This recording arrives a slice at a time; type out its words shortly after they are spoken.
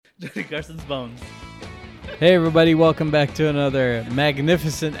Johnny Carson's bones. Hey everybody, welcome back to another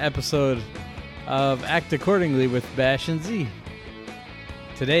magnificent episode of Act Accordingly with Bash and Z.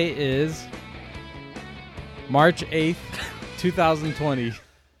 Today is March 8th, 2020. It's an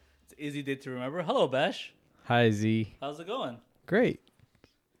easy day to remember. Hello, Bash. Hi Z. How's it going? Great.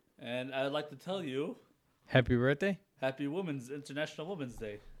 And I'd like to tell you, Happy birthday. Happy International Women's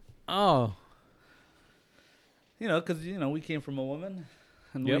Day. Oh. You know, because, we came from a woman.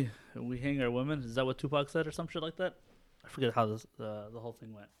 And Yep. we hang our women. Is that what Tupac said or some shit like that? I forget how the whole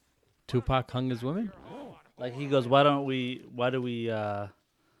thing went. Tupac hung his women? Like, he goes, how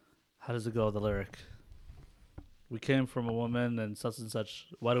does it go, the lyric? We came from a woman and such.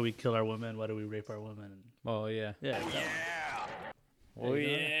 Why do we kill our women? Why do we rape our women? Oh, yeah. Yeah. Oh,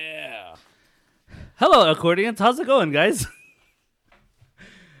 yeah. Hello, accordions. How's it going, guys?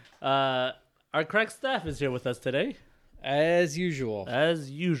 Our crack staff is here with us today. As usual.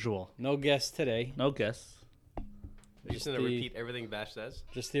 No guests today. No guests. You're just going to repeat everything Bash says?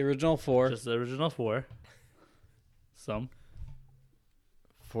 Just the original four. Just the original four. Some.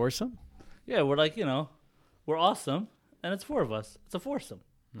 Foursome? Yeah, we're like, we're awesome, and it's four of us. It's a foursome.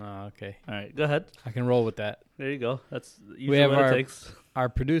 Oh, okay. All right, go ahead. I can roll with that. There you go. That's usually We have what it takes. our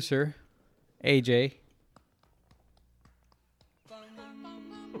producer, AJ.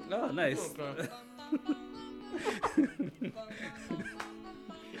 Oh, nice.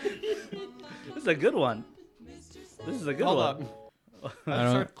 This is a good one. Hold up. I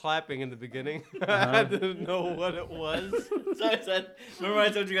started clapping in the beginning. I didn't know what it was. So I said, remember I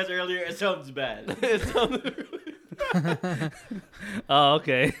told you guys earlier, it sounds bad. It sounded really Oh,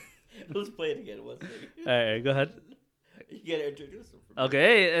 okay. Let's play it again. One second. All right, go ahead. You gotta introduce him.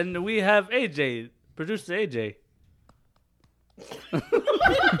 Okay, and we have AJ, producer AJ.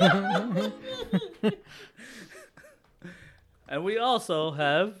 And we also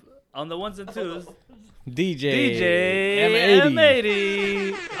have, on the ones and twos, DJ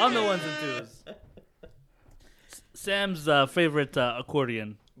M80 on the ones and twos. Sam's favorite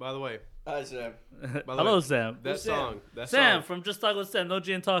accordion. By the way, Hi, Sam. Hello, Sam. that Who's Sam? song. That Sam song. from Just Talk with Sam, No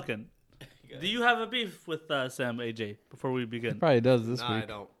G and Talking. Do you have a beef with Sam, AJ, before we begin? Probably does this Nah, week. I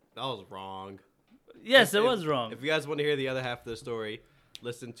don't. That was wrong. Yes, it If- was wrong. If you guys want to hear the other half of the story,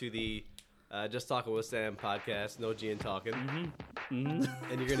 listen to the Just Talking with Sam podcast, No G and Talking. And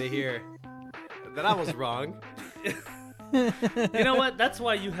you're going to hear that I was wrong. You know what? That's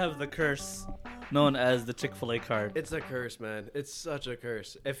why you have the curse known as the Chick-fil-A card. It's a curse, man. It's such a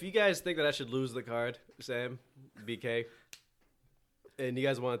curse. If you guys think that I should lose the card, Sam, BK, and you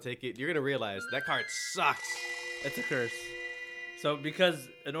guys want to take it, you're going to realize that card sucks. It's a curse. So, because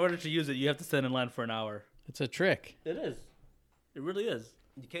in order to use it, you have to stand in line for an hour. It's a trick. It is. It really is.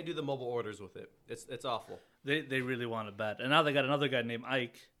 You can't do the mobile orders with it. It's awful. They really want it bad. And now they got another guy named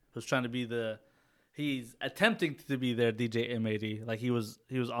Ike who's trying to be he's attempting to be their DJ M80. Like he was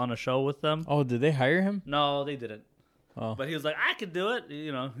on a show with them. Oh, did they hire him? No, they didn't. Oh. But he was like, I can do it.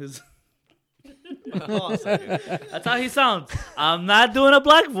 Hold on a second. That's how he sounds. I'm not doing a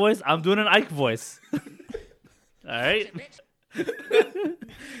black voice. I'm doing an Ike voice. All right.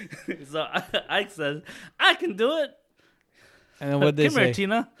 So Ike says, I can do it. And then what'd they Come here, say?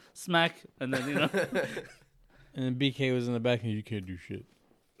 Tina. Smack. And then, And then BK was in the back and you can't do shit.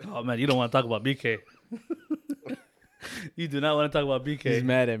 Oh, man, you don't want to talk about BK. You do not want to talk about BK. He's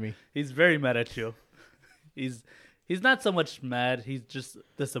mad at me. He's very mad at you. He's not so much mad. He's just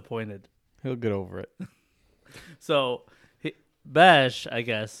disappointed. He'll get over it. So, Bash, I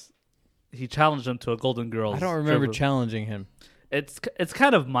guess, he challenged him to a Golden Girls. I don't remember trivia. challenging him. It's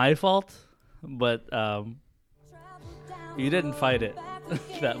kind of my fault, but you didn't fight it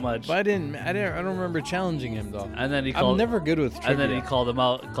that much. But I don't remember challenging him though. And then he I'm called. never good with trivia. And then he called him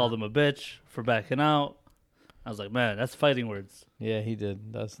out, called him a bitch for backing out. I was like, man, that's fighting words. Yeah, he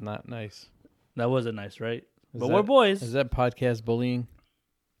did. That's not nice. That wasn't nice, right? But that- we're boys. Is that podcast bullying?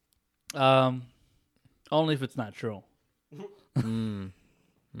 Only if it's not true. We're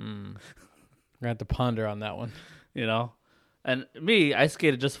gonna have to ponder on that one. And me, I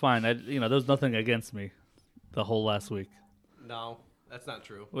skated just fine. There was nothing against me the whole last week. No, that's not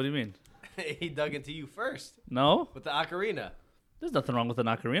true. What do you mean? He dug into you first No, with the ocarina. there's nothing wrong with an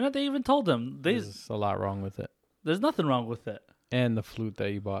ocarina. They even told him There's a lot wrong with it. there's nothing wrong with it. And the flute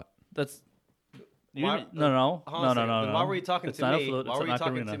that you bought. That's Why- no. Hold on a second. Then why were you talking It's to not me? a flute, Why it's were an you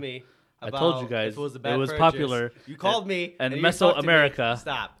talking ocarina. to me I about told you guys if it was, a it bad was purchase? popular You called me in and you talked to me. Mesoamerica.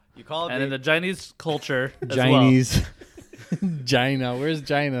 Stop. You called and me. in the Chinese culture as well. Chinese. Gina. Where's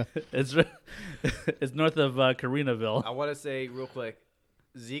Gina? It's north of Carinaville. I want to say real quick,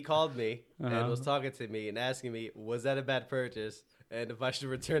 Z called me Uh-huh. and was talking to me and asking me, was that a bad purchase? and if I should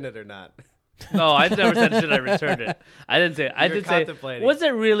return it or not. No, I never said should I return it. I didn't say. I You're did say. contemplating. Was it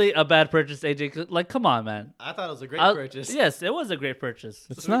really a bad purchase, AJ? 'Cause, like, come on, man. I thought it was a great I'll- purchase. Yes, it was a great purchase.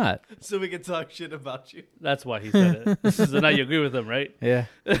 It's not. So we can talk shit about you. That's why he said it. This is now you agree with him, right? Yeah.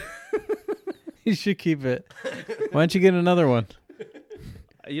 You should keep it. Why don't you get another one?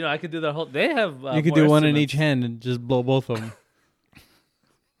 You know, I could do the whole. They have. You could more do one in each estimates. hand and just blow both of them.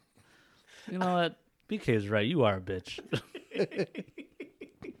 You know what? BK is right. You are a bitch.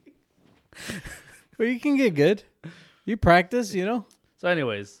 Well, you can get good. You practice, you know. So,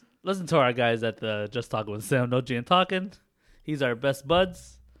 anyways, listen to our guys at the Just Talking with Sam, No G and Talking. He's our best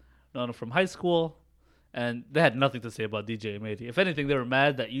buds, known him from high school, and they had nothing to say about DJ Amati. If anything, they were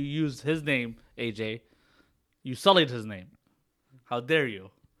mad that you used his name, AJ. You sullied his name. How dare you?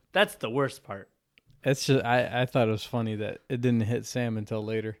 That's the worst part. It's just I thought it was funny that it didn't hit Sam until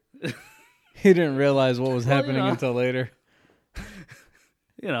later. He didn't realize what was Well, you happening know. until later.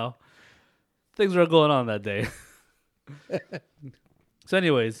 You know, things were going on that day. So,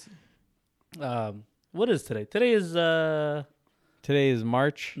 anyways, what is today? Today is Today is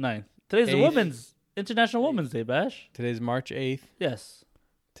March. 9th. Today's the 8th. International Women's Day, Bash. Today's March 8th. Yes.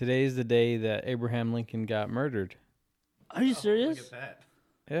 Today is the day that Abraham Lincoln got murdered. Are you serious? Look at that.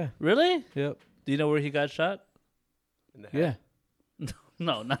 Yeah. Really? Yep. Do you know where he got shot? In the head. Yeah.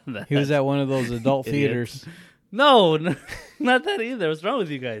 No, not that. He was at one of those adult Idiot. theaters. No, not that either. What's wrong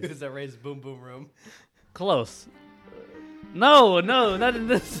with you guys? It was that Ray's Boom Boom Room. Close. No, not in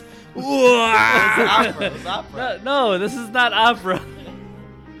this. Opera. It was opera. No, this is not opera.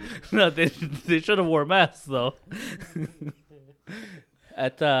 No, they should have wore masks though.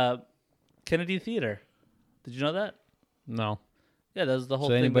 At Kennedy Theater. Did you know that? No. Yeah, that was the whole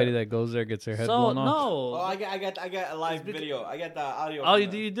So thing. anybody that goes there gets their head so blown off. Oh, no. I got a live video. I got the audio. Oh, from you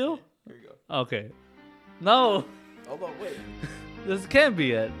the- do? Here you go. Okay. No, Hold on, wait. this can't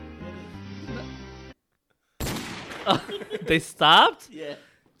be it. They stopped. Yeah.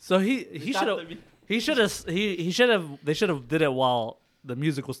 So he should have. They should have did it while the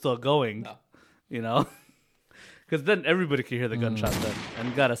music was still going. No. You know, because then everybody could hear the gunshot then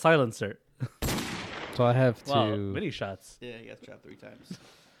and got a silencer. So I have to. Wow, many shots. Yeah, he got shot 3 times.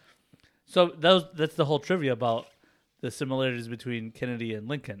 So that's the whole trivia about the similarities between Kennedy and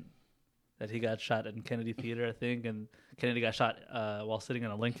Lincoln. That he got shot in Kennedy Theater, I think, and Kennedy got shot while sitting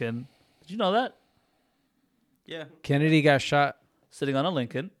in a Lincoln. Did you know that? Yeah. Kennedy got shot. Sitting on a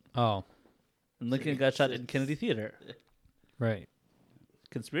Lincoln, Oh, and Lincoln got shot in Kennedy Theater. right.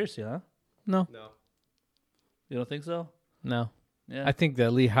 Conspiracy, huh? No, No. You don't think so? no. Yeah. I think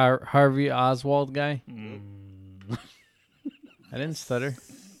that Lee Harvey Oswald guy. Mm. I didn't stutter.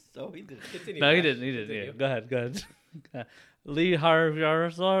 So he did. Continue. No, he Bash. didn't. He didn't. Yeah. Continue. Go ahead. Lee Harvey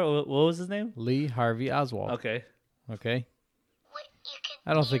Oswald. What was his name? Lee Harvey Oswald. Okay. Okay. What you can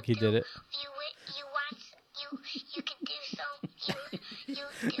I don't think he did it. view it, you want you can do so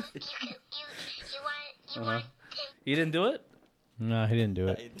you want He didn't do it. No, he didn't do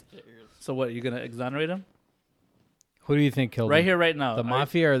it. So what? You gonna exonerate him Who do you think killed right him? here, right now? The Are-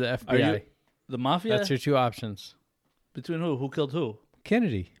 mafia or the Are you FBI? the mafia? That's your two options. Between who? Who killed who?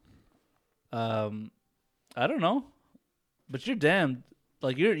 Kennedy. I don't know, but you're damned.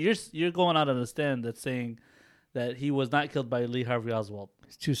 Like you're going out on a stand that's saying that he was not killed by Lee Harvey Oswald.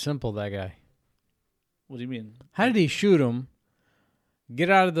 It's too simple, that guy. What do you mean? How did he shoot him? Get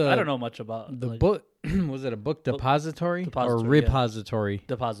out of the I don't know much about the like, book. Was it a book depository, or depository, yeah. repository?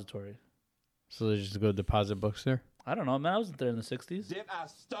 depository. So they just go deposit books there? I don't know, man. I wasn't there in the '60s.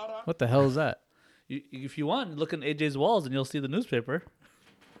 What the hell is that? If you want, look in AJ's walls and you'll see the newspaper.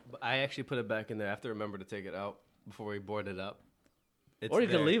 But I actually put it back in there. I have to remember to take it out before we board it up. It's Or you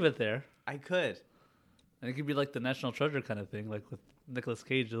there. can leave it there. I could. And it could be like the National Treasure kind of thing. Like with Nicolas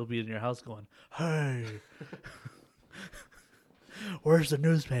Cage, it'll be in your house going, "Hey, where's the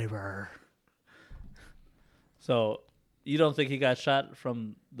newspaper?" So you don't think he got shot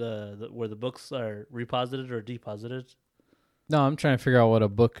from the where the books are reposited or deposited? No, I'm trying to figure out what a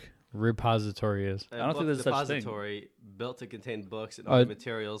book repository is. A I don't think book there's such thing. depository built to contain books and other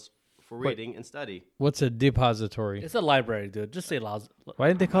materials for wait. reading and study. What's a depository? It's a library, dude. Just say laws. Why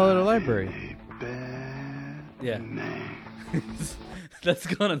didn't they call it a library? Yeah. That's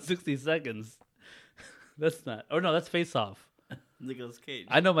gone in 60 seconds. That's not. Or no, that's Face Off. Nicolas Cage.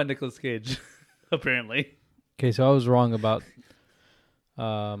 I know my Nicolas Cage, apparently. Okay, so I was wrong about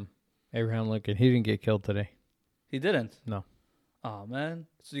Abraham Lincoln. He didn't get killed today. He didn't. No. Oh man.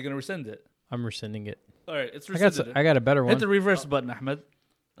 So you're gonna rescind it? I'm rescinding it. All right, it's I got rescinded. I got a better Hit one. the reverse button, Ahmed.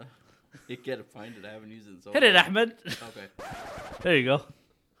 You gotta find it. I haven't used it in so Hit it, long. Ahmed. Okay. There you go.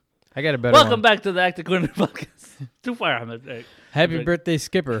 I got a better Welcome one. back to the Active Corner podcast. Too far, Ahmed. Hey. Happy Right. birthday,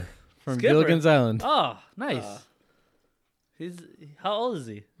 Skipper from Skipper? Gilligan's Island. Oh, nice. How old is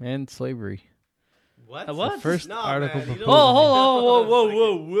he? And slavery. What? What? The first No, article man, you proposing. don't- Oh, hold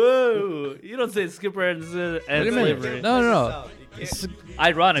on. Whoa. You don't say Skipper and Wait a minute. slavery. No. You can't-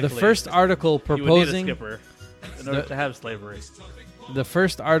 Ironically, The first article you would need a proposing skipper in order the- to have slavery. the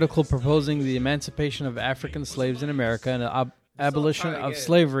first article proposing the emancipation of African slaves in America and abolition trying of again.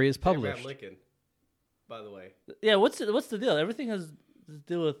 slavery is Abraham published. Lincoln, by the way. Yeah, what's the deal? Everything has to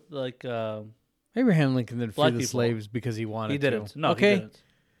do with like Abraham Lincoln didn't free Black the people. slaves because he wanted he didn't. to. No, okay. he didn't.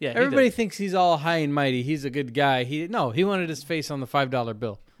 Yeah, Everybody he did. thinks he's all high and mighty. He's a good guy. He wanted his face on the $5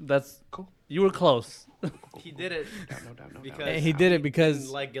 bill. That's cool. You were close. He did it because And he did it because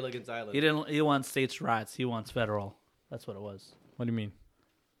didn't like Gilligan's Island. He didn't. He wants states' rights. He wants federal. That's what it was. what do you mean?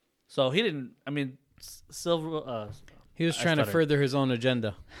 So he didn't. I mean, silver. He was I trying to stuttered. further his own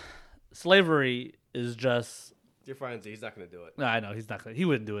agenda. Slavery is just. Dear Franzi, he's not going to do it. No, I know he's not gonna. He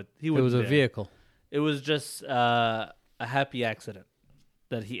wouldn't do it. He It wouldn't. was a dare. vehicle. It was just a happy accident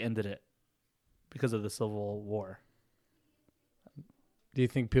that he ended it because of the Civil War. Do you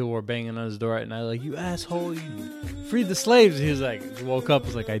think people were banging on his door at night like, you asshole, you freed the slaves? He was like, he woke up,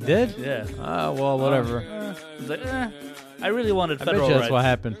 was like, I did? Yeah. Well, whatever. He's like, I really wanted I bet federal you rights. that's what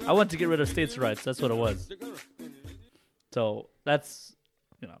happened. I wanted to get rid of states' rights. That's what it was. So that's,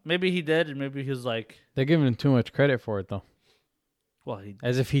 maybe he did, and maybe he was like, They're giving him too much credit for it, though. well, he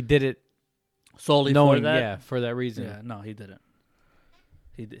As if he did it solely knowing, for that. yeah, for that reason. Yeah, no, he didn't.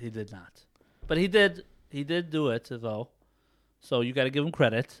 He did not. But he did do it though. So you got to give him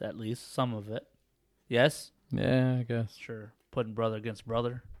credit, at least some of it. Yes, Yeah, I guess. sure. Putting brother against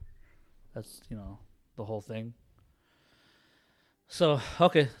brother. That's the whole thing. So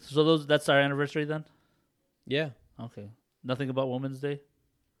okay, so that's our anniversary then. Yeah. Okay, nothing about Women's Day.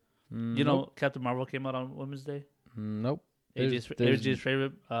 You know, Captain Marvel came out on Women's Day. Nope. AJ's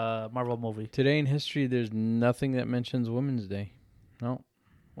favorite Marvel movie. Today in history, there's nothing that mentions Women's Day. No.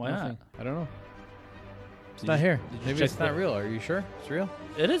 Why nothing. not? I don't know. It's Did not you- here. did you Maybe check it's not the- real. Are you sure? It's real?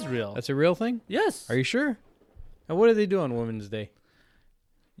 It is real. That's a real thing? Yes. Are you sure? And what do they do on Women's Day?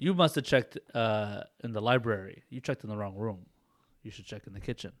 You must have checked in the library. You checked in the wrong room. You should check in the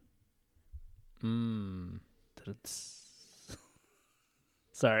kitchen.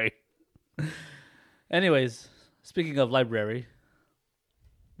 Sorry. Anyways, speaking of library,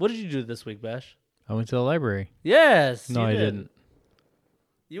 what did you do this week, Bash? I went to the library. Yes. No, you I did. didn't.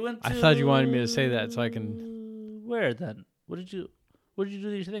 You went to... I thought you wanted me to say that so I can... Where then? What did you do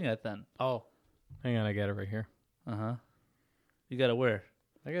your thing at then? Oh. Hang on, I got it right here. Uh-huh. You got it where?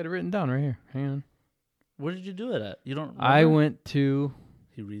 I got it written down right here. Hang on. Where did you do it at? You don't remember? I went to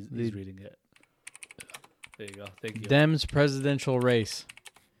He's reading it. There you go. Thank you. Dems presidential race.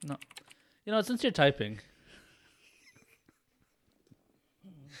 Since you're typing...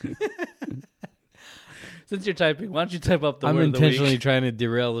 Since you're typing, why don't you type up the I'm word of the week? intentionally trying to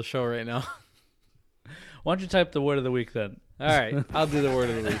derail the show right now. Why don't you type the word of the week then? All right, I'll do the word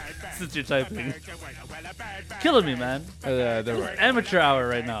of the week. Since you're typing. Killing me, man. Don't It's worry. amateur hour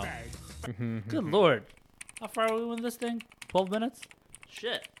right now. Good lord. How far are we with this thing? 12 minutes?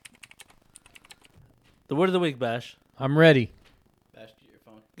 Shit. The word of the week, Bash. I'm ready. Bash, get your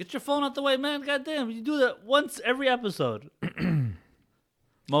phone. Get your phone out the way, man. Goddamn. You do that once every episode. I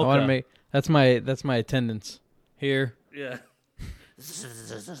Mocha. want to make that's my attendance here. Yeah.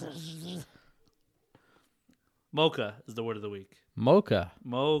 Mocha is the word of the week. Mocha.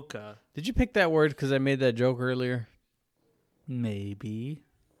 Mocha. Did you pick that word because I made that joke earlier? Maybe.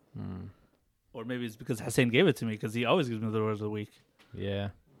 Or maybe it's because Hussein gave it to me because he always gives me the word of the week. Yeah.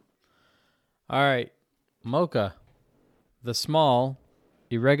 All right. Mocha. The small,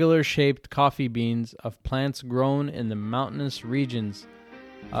 irregular shaped coffee beans of plants grown in the mountainous regions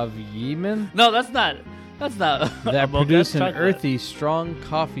of Yemen No, that's not. That's not. a that mocha, produce that's an chocolate. earthy, strong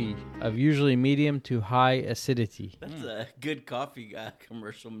coffee of usually medium to high acidity. That's a good coffee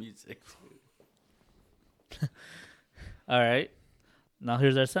commercial music. All right. Now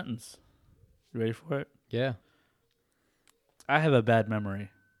here's our sentence. You ready for it? Yeah. I have a bad memory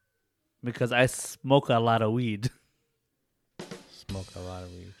because I smoke a lot of weed. Smoke a lot of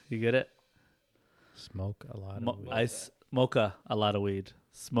weed. You get it? Smoke a lot of weed. I smoke a lot of weed.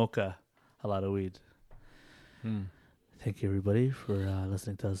 Smoke a lot of weed. Thank you, everybody, for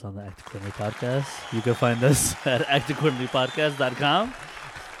listening to us on the Act Accordingly podcast. You can find us at actaccordinglypodcast.com,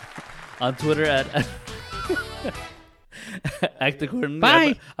 on Twitter at Act Accordingly.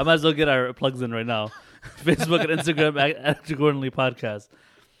 Bye. I might as well get our plugs in right now. Facebook and Instagram, Act Accordingly podcast.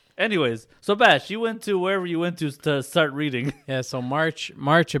 Anyways, so Bash, you went to wherever you went to start reading. Yeah, so March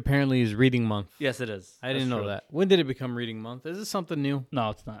apparently is reading month. Yes, it is. I didn't That's know true. that. When did it become reading month? Is this something new? No,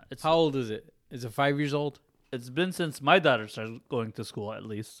 it's not. It's How old is it? Is it 5 years old? It's been since my daughter started going to school. At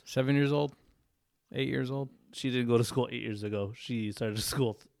least 7 years old? 8 years old? she didn't go to school 8 years ago. She started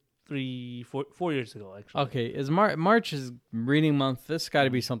school 4 years ago. Actually, Okay, is March is reading month? This got to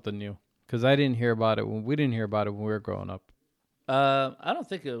be something new because I didn't hear about it when we were growing up. I don't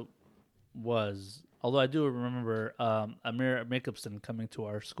think it was. Although I do remember Amira Jacobson coming to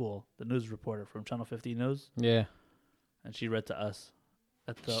our school, the news reporter from Channel 15 News, Yeah, and she read to us.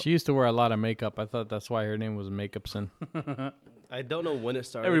 At the, she used to wear a lot of makeup. I thought that's why her name was Makeupson. I don't know when it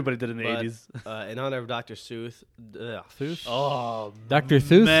started. Everybody did in the but, 80s. In honor of Dr. Seuss. Thuth? Oh, Dr.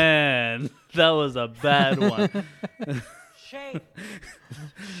 Thuth? man, that was a bad one. Shame.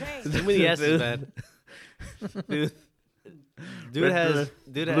 Too many S's, man. Dude has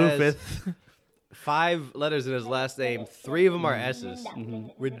Bluefith. 5 letters in his last name. 3 of them are S's.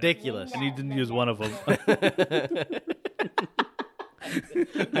 Ridiculous. And you didn't use one of them.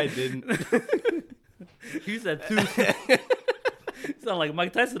 I didn't. You said tooth. You sound like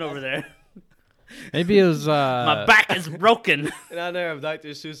Mike Tyson over there. Maybe it was. My back is broken. In honor of Dr.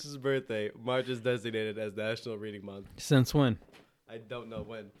 Seuss's birthday, March is designated as National Reading Month. Since when? I don't know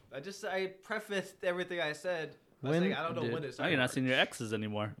when. I prefaced everything I said by When saying I don't know did- when it Now started. you're not seeing your exes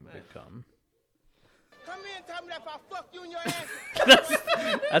anymore. Become. Come here and tell me that if I fuck you in your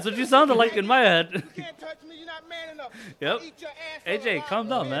ass, That's what you sounded like in my head. you can't touch me. You're not man enough. Yep. I'll eat your ass AJ, alive. calm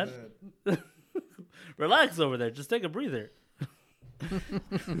down, man. Relax over there. Just take a breather.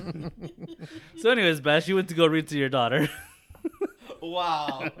 So, anyways, Bash, you went to go read to your daughter.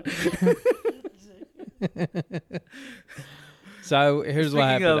 Wow. So here's what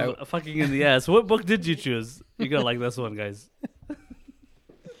Speaking happened. of fucking in the ass, what book did you choose? You're gonna like this one, guys.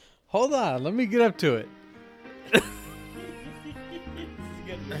 Hold on, let me get up to it.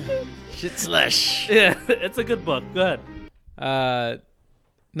 Shit slush. Yeah, it's a good book. Go ahead.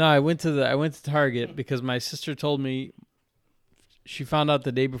 No, I went to Target because my sister told me she found out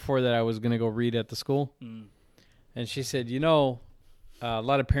the day before that I was gonna go read at the school, and she said, a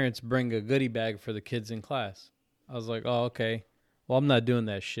lot of parents bring a goodie bag for the kids in class. I was like, oh, okay. Well, I'm not doing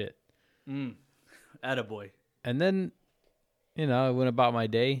that shit. Attaboy. And then, I went about my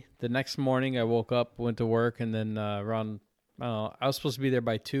day. The next morning, I woke up, went to work, and then around, I don't know, I was supposed to be there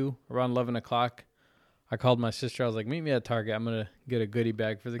by 2, around 11 o'clock. I called my sister. I was like, meet me at Target. I'm going to get a goodie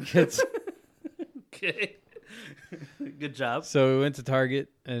bag for the kids. Okay. Good job. So we went to Target,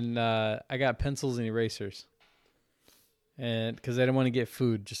 and I got pencils and erasers. And because I didn't want to get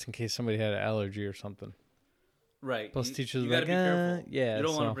food just in case somebody had an allergy or something. Right. Plus teachers you were gotta like, be careful. yeah. You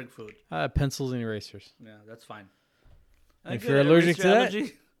don't want so to bring food. I had pencils and erasers. Yeah, that's fine. If Good, you're allergic erase to your that-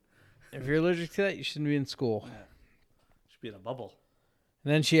 allergy. If you're allergic to that, you shouldn't be in school. Should be in a bubble.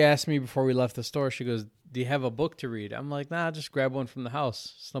 And then she asked me before we left the store, she goes, do you have a book to read? I'm like, nah, just grab one from the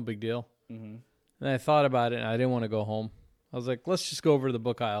house. It's no big deal. Mm-hmm. And I thought about it, and I didn't want to go home. I was like, let's just go over to the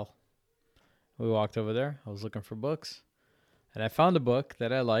book aisle. We walked over there. I was looking for books. And I found a book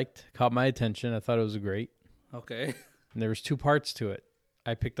that I liked, caught my attention. I thought it was great. Okay. And there was 2 parts to it.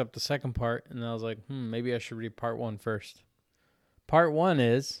 I picked up the second part, and I was like, maybe I should read part 1 first. Part 1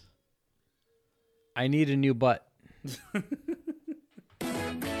 is, I need a new butt.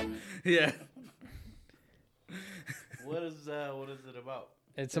 Yeah. What is it about?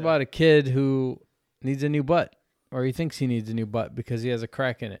 It's about a kid who needs a new butt, or he thinks he needs a new butt because he has a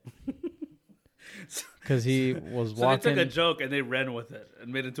crack in it. Because he was So walking. they took a joke and they ran with it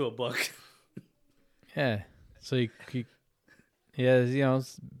and made it into a book. Yeah. So he has,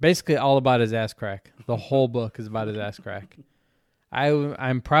 it's basically all about his ass crack. The whole book is about his ass crack.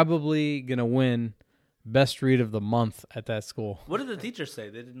 I'm probably gonna win best read of the month at that school. What did the teacher say?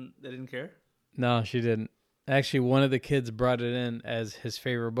 They didn't care? No, she didn't. Actually, one of the kids brought it in as his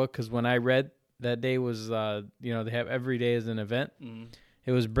favorite book because when I read that day was, they have every day as an event. Mm-hmm.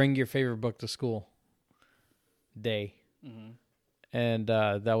 It was bring your favorite book to school day. Mm-hmm. And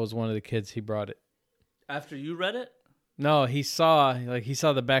that was one of the kids. He brought it. After you read it? No, he saw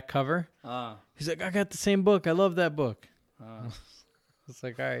the back cover. Ah. He's like, I got the same book. I love that book. Ah. It's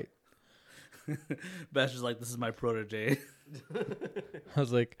like, all right. Bash is like, this is my protege. I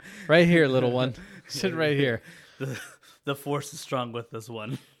was like, right here, little one. Sit right here. The force is strong with this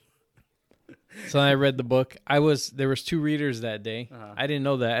one. So I read the book. There was 2 readers that day. Uh-huh. I didn't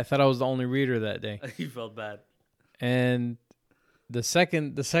know that. I thought I was the only reader that day. You felt bad. And the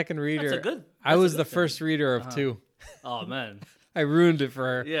second reader, That's a good. I that's a was good the thing. first reader of 2. Oh man. I ruined it for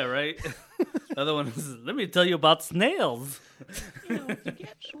her. Yeah, right. The other one is, let me tell you about snails. You know, if you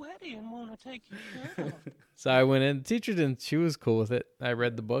get sweaty and want to take your shirt off. So I went in. The teacher didn't. She was cool with it. I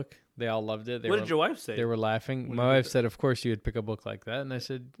read the book. They all loved it. What did your wife say? They were laughing. When My you did wife that? said, "Of course you would pick a book like that," and I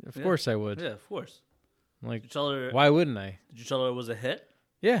said, "Of Yeah. course I would." Yeah, of course. I'm like, Did you tell her? why wouldn't I? Did you tell her it was a hit?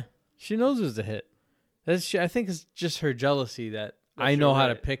 Yeah, she knows it was a hit. I think it's just her jealousy that That I you're know how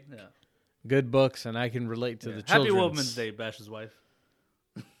to right. pick Yeah. good books and I can relate to the Happy children's. Women's Day, Bash's wife.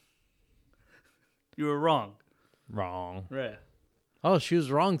 You were wrong. Wrong. Right. Oh, she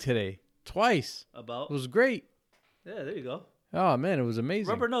was wrong today. Twice. About? It was great. Yeah, there you go. Oh man, it was amazing.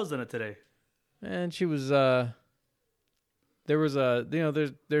 Rubber nose in it today. And she was there was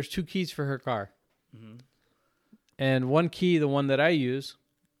there's two keys for her car. Mm-hmm. And one key, the one that I use,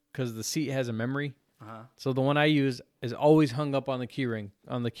 because the seat has a memory. Uh-huh. So the one I use is always hung up on the key ring,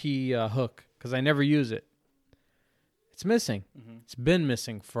 on the key hook, because I never use it. It's missing. Mm-hmm. It's been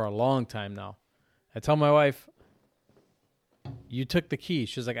missing for a long time now. I tell my wife, you took the key.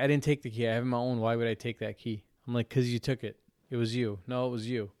 She's like, I didn't take the key. I have my own. Why would I take that key? I'm like, because you took it. It was you. No, it was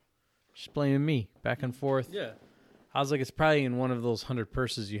you. She's blaming me back and forth. Yeah. I was like, it's probably in one of those 100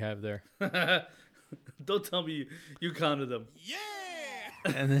 purses you have there. Don't tell me you counted them.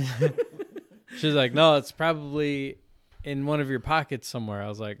 And then she's like, no, it's probably in one of your pockets somewhere. I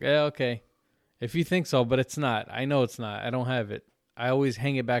was like, yeah, okay. If you think so, but it's not. I know it's not. I don't have it. I always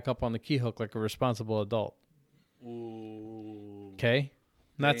hang it back up on the key hook like a responsible adult. Ooh. Okay?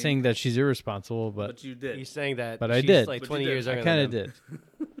 I'm not Dang. saying that she's irresponsible, But you did. He's saying that. But I she's did. Like But 20 you did. years I younger kind of than him.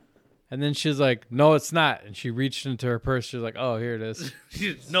 did. And then she's like, no, it's not. And she reached into her purse. She's like, oh, here it is.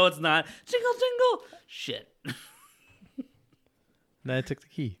 No, it's not. Jingle, jingle. Shit. And then I took the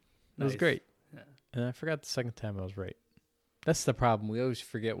key. It was Nice. great. Yeah. And I forgot the second time I was right. That's the problem. We always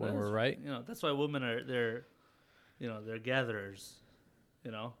forget when we're right. You know, that's why women are they're gatherers.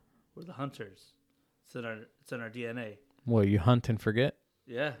 You know, we're the hunters. It's in our DNA. What, you hunt and forget?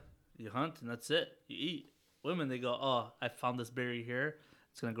 Yeah, you hunt and that's it. You eat. Women, they go, oh, I found this berry here.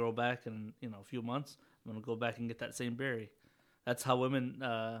 It's gonna grow back in a few months. I'm gonna go back and get that same berry. That's how women,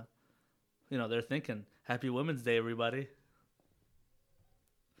 they're thinking. Happy Women's Day, everybody.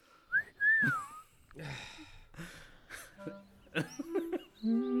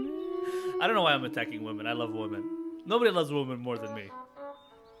 I don't know why I'm attacking women. I love women. Nobody loves women more than me.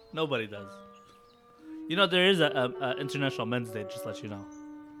 Nobody does. You know, there is a International Men's Day, just to let you know.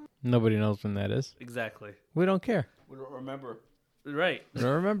 Nobody knows when that is. Exactly. We don't care. We don't remember. Right. We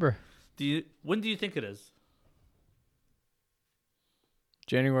don't remember. When do you think it is?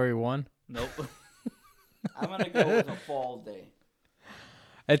 January 1. Nope. I'm gonna go with a fall day.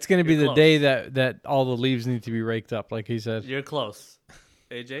 It's going to be You're the close. day that all the leaves need to be raked up, like he said. You're close.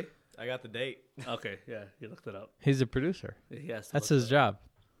 AJ? I got the date. Okay, yeah, you looked it up. He's a producer. Yes. That's his job.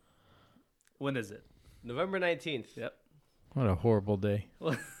 When is it? November 19th. Yep. What a horrible day.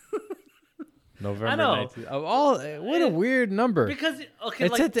 November I know. 19th. Of all, what a weird number. Because okay,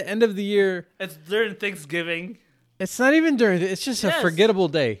 It's like at the end of the year. it's during Thanksgiving. It's not even during. It's just a Yes. forgettable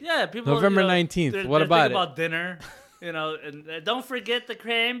day. Yeah, people. November you know, 19th. they're- What they're about thinking it? about dinner? And don't forget the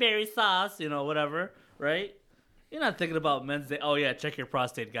cranberry sauce. Whatever. Right? You're not thinking about Men's Day. Oh yeah, check your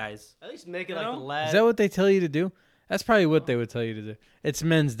prostate, guys. At least make it You like know? the last. Is that what they tell you to do? That's probably what they would tell you to do. It's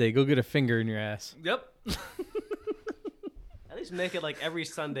Men's Day. Go get a finger in your ass. Yep. At least make it like every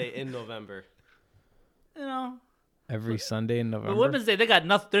Sunday in November. Every Sunday in November. But Women's Day, they got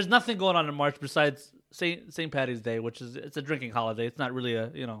nothing. There's nothing going on in March besides St. Patty's Day, which is it's a drinking holiday. It's not really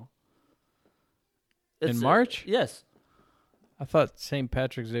a It's March? Yes. I thought St.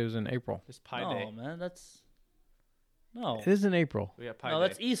 Patrick's Day was in April. It's Pie No, Day. man, that's no. It is in April. We got Pie No, Day.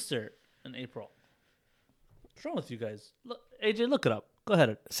 that's Easter in April. What's wrong with you guys? Look, AJ, look it up. Go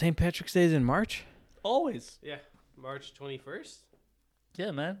ahead. St. Patrick's Day is in March? Always. Yeah, March 21st.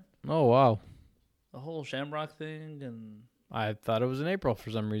 Yeah, man. Oh, wow. The whole Shamrock thing, and I thought it was in April for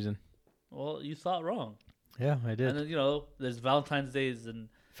some reason. well, you thought wrong. Yeah, I did. And then there's Valentine's Days and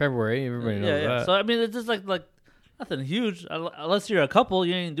February, everybody knows that. So I mean, it's just like nothing huge. Unless you're a couple,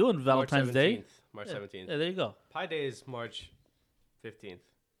 you ain't doing Valentine's Day. March Yeah. 17th. Yeah, there you go. Pie Day is March 15th.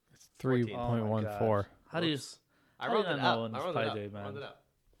 3.14. How do you? Whoops. I How do you rounded not know up. when I it's rounded Pie up. Day, man? Rounded up.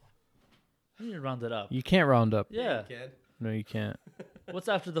 How do you round it up? You can't round up. Yeah. You can. No, you can't. What's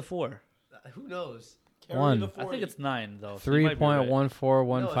after the 4? Who knows? One. I think it's 9 though. so you might be right.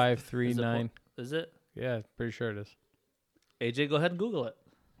 3.141539. Is it? Yeah, pretty sure it is. AJ, go ahead and Google it,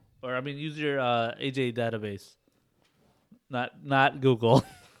 or I mean, use your AJ database. Not Google.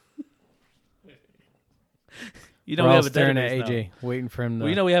 You know We're we all have a staring database at AJ, waiting for him to. now.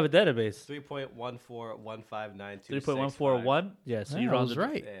 We know we have a database. 3.14159265. 3.141. Yeah, so Yeah, you I was rounded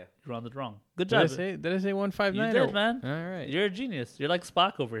right. Yeah. You rounded wrong. Good Did I job. say 159? You did, man. All right. You're a genius. You're like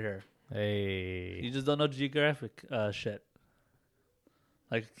Spock over here. Hey. You just don't know geographic shit.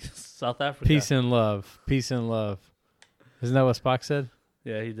 Like South Africa. Peace and love. Peace and love. Isn't that what Spock said?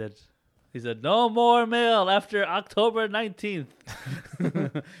 Yeah, he did. He said, "No more mail after October 19th.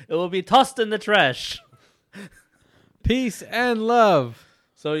 It will be tossed in the trash." Peace and love.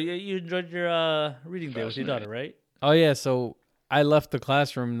 So you enjoyed your reading day with your daughter, right? Oh, yeah. So I left the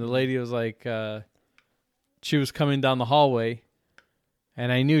classroom. And the lady was like, she was coming down the hallway.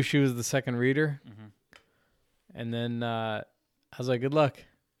 And I knew she was the second reader. And then I was like, good luck.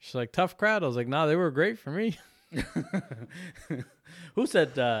 She's like, tough crowd. I was like, nah, they were great for me. Who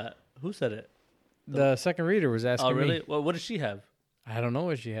said it? The second reader was asking Oh, really? me. Well, what did she have? I don't know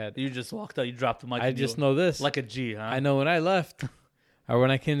what she had. You just walked out. You dropped the mic. I and just you, know this. like a G, huh? I know when I left, or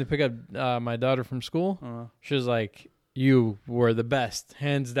when I came to pick up my daughter from school, she was like, you were the best,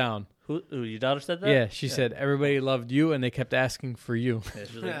 hands down. Who your daughter said that? Yeah, she said everybody loved you and they kept asking for you. Yeah,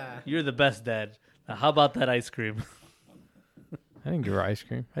 she was like, "You're the best, Dad. Now, how about that ice cream?" I didn't give her ice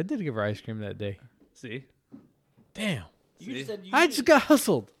cream. I did give her ice cream that day. See, Damn. You just said you I just got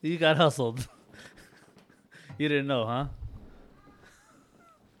hustled. you got hustled. You didn't know, huh?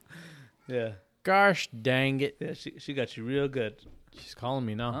 Yeah, Gosh dang it. yeah. She got you real good. She's calling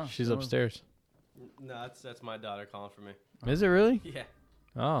me now. Oh, She's oh. upstairs. No, that's my daughter calling for me. Is it really? Yeah.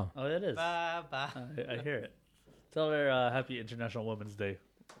 Oh. Oh, it is. Bye bye. I hear it. Tell her Happy International Women's Day.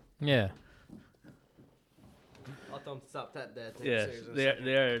 Yeah. I'll tell them to stop that, Dad. Take it Yeah,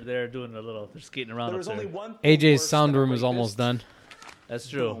 serious. they're doing a little. They're skating around. There's up there. only one thing AJ's worse sound than a room is almost rapist. done. That's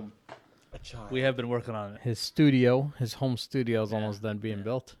true. Boom. A child. We have been working on it. His studio, his home studio is almost done being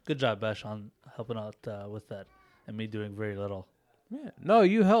built. Good job, Bash, on helping out with that, and me doing very little. Yeah. No,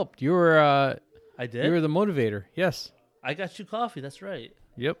 you helped. You were I did. you were the motivator. Yes. I got you coffee. That's right.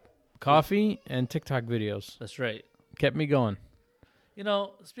 Yep. Coffee and TikTok videos That's right. kept me going. You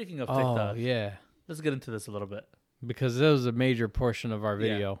know, speaking of Oh, TikTok, yeah. let's get into this a little bit. Because that was a major portion of our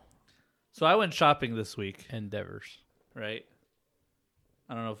video So I went shopping this week, endeavors. right?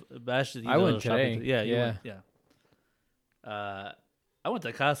 I don't know if Bash. You I did a went little shopping today. Yeah, you Yeah. went. Yeah. I went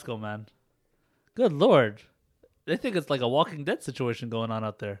to Costco, man. Good lord, they think it's like a Walking Dead situation going on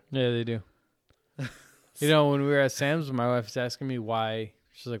out there. Yeah, they do. You know, when we were at Sam's, my wife was asking me why.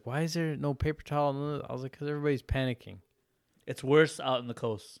 She's like, why is there no paper towel? I was like, because everybody's panicking. It's worse out in the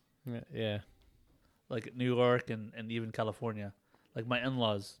coast, Yeah. like New York and even California. Like my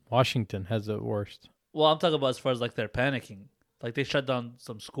in-laws. Washington has the worst. Well, I'm talking about as far as like they're panicking. Like they shut down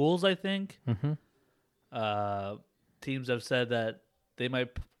some schools, I think. Mm-hmm. Teams have said that they might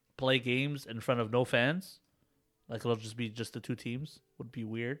play games in front of no fans. Like it'll just be just the two teams. Would be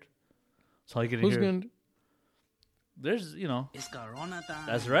weird. That's all you're gonna Who's hear. going to... There's, It's Corona time.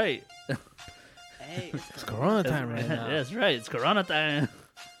 that's right. Hey, It's Corona time right now. That's right. It's Corona time.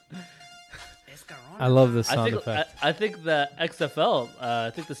 It's Corona. I love this I sound think effect. I think the XFL. I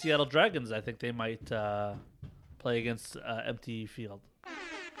think the Seattle Dragons. I think they might play against empty field.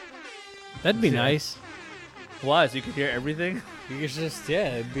 That'd be Yeah. nice. Why? So you could hear everything. You could just,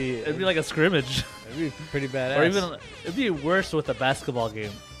 it'd be Like a scrimmage. it'd be pretty badass. Or even it'd be worse with a basketball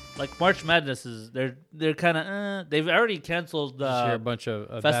game. Like March Madness is they're kind of they've already canceled Just hear a bunch of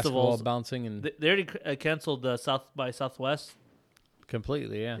basketball festivals. bouncing and they already canceled the South by Southwest.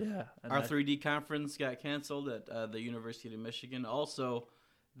 completely, yeah. Yeah, and Our that- 3D conference got canceled at the University of Michigan. Also,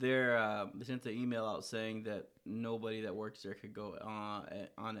 they sent an email out saying that nobody that works there could go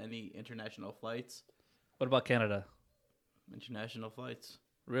on any international flights. What about Canada? International flights.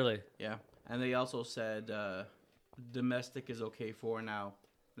 Really? Yeah. And they also said domestic is okay for now.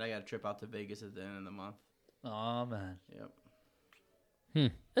 But I got a trip out to Vegas at the end of the month. Oh man,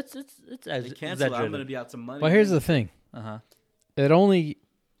 Yep. it's They canceled. I'm going to be out some money. Well, here's the thing. Uh-huh.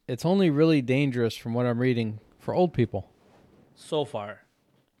 It's only really dangerous from what I'm reading for old people. So far.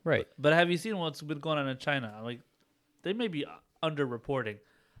 Right. But have you seen what's been going on in China? Like, they may be underreporting.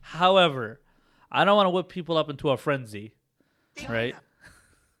 However, I don't want to whip people up into a frenzy, right?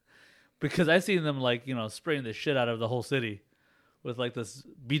 Because I've seen them, like, spraying the shit out of the whole city with, like, this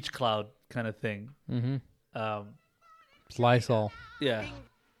beach cloud kind of thing. Mm-hmm. It's Lysol. Yeah.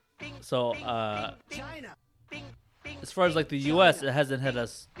 So, as far as, like, the U.S., it hasn't hit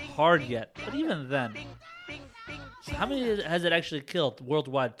us hard yet. But even then, how many has it actually killed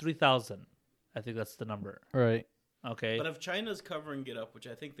worldwide? 3,000. I think that's the number. Right. Okay. But if China's covering it up, which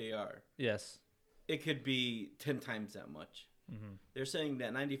I think they are, Yes. it could be 10 times that much. They're saying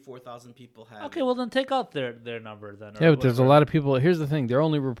that 94,000 people have. Okay, well then take out their number then. Yeah, but there's a lot of people. Here's the thing: they're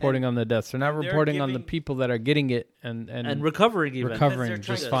only reporting on the deaths. They're not and they're reporting on the giving- people that are getting it and recovering even. recover- Because they're covering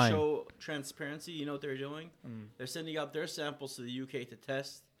trying just to fine. show transparency. You know what they're doing? They're sending out their samples to the UK to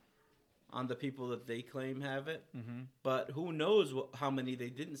test on the people that they claim have it. But who knows how many they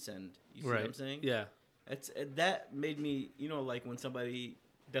didn't send? You see what I'm saying? Yeah. That made me, like when somebody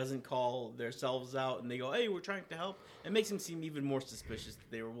doesn't call themselves out and they go, "Hey, we're trying to help." It makes them seem even more suspicious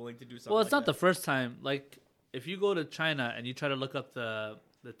that they were willing to do something. Well, it's like not the that. first time. Like, if you go to China and you try to look up the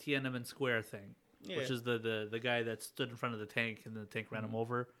Tiananmen Square thing, which is the guy that stood in front of the tank and the tank ran him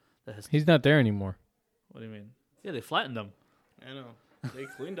over. he's not there anymore. What do you mean? Yeah, they flattened him. I know. They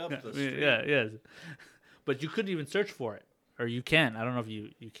cleaned up the I mean, street. yeah. But you couldn't even search for it, or you can. I don't know if you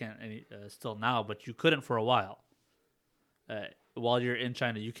can't still now, but you couldn't for a while. While you're in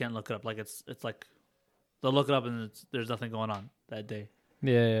China, you can't look it up. Like it's like they'll look it up and there's nothing going on that day.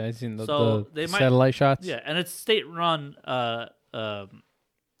 Yeah, I seen So the they might- satellite shots. Yeah, and it's state-run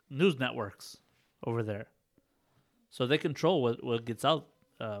news networks over there, so they control what gets out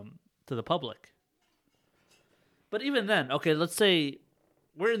to the public. But even then, okay, let's say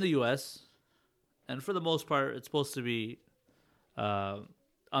we're in the U.S. and for the most part, it's supposed to be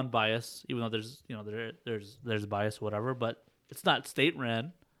unbiased, even though there's bias, whatever. But it's not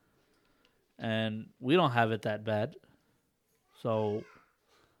state-ran, and we don't have it that bad. So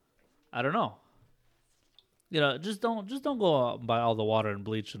I don't know. Just don't go out and buy all the water and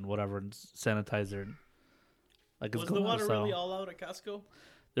bleach and whatever and sanitizer. And, like Was the water really all out at Costco?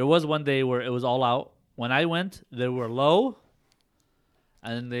 There was one day where it was all out. When I went, they were low,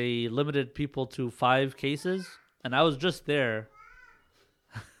 and they limited people to 5 cases, and I was just there.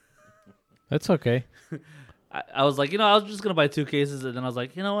 That's okay. I was like, I was just gonna buy 2 cases, and then I was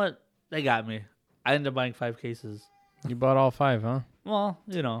like, you know what? They got me. I ended up buying 5 cases. You bought all 5, huh? Well,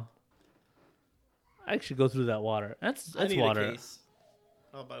 I actually go through that water. That's I need water. a case.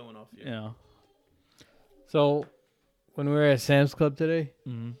 I'll buy one off you. So when we were at Sam's Club today,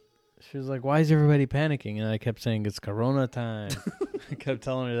 she was like, "Why is everybody panicking?" And I kept saying, "It's Corona time." I kept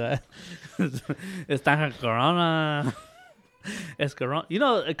telling her that. It's not Corona. It's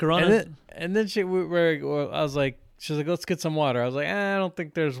Corona. Corona. And then I was like, she's like, "Let's get some water." I was like, "I don't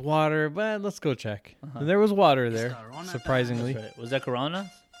think there's water, but let's go check." And there was water there, Corona surprisingly. Right. Was that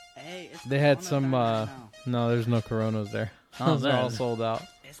Corona? Hey, it's They had Corona some. time right now. No, there's no Coronas there. Oh, Those are all man. sold out.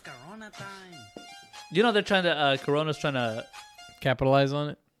 It's Corona time. They're trying to. Corona's trying to. Capitalize on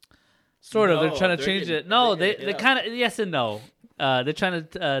it. Sort of. No, They're trying to they're change getting- it. No, they're they getting they it kind of yes and no. They're trying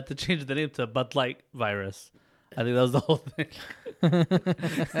to change the name to Bud Light virus. I think that was the whole thing.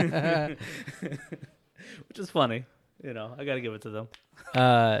 Which is funny. I got to give it to them.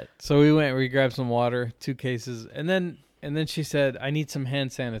 So we grabbed some water, 2 cases, and then she said, "I need some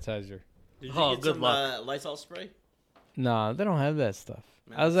hand sanitizer." Did you Oh, get good some luck. Lysol spray? Nah, they don't have that stuff.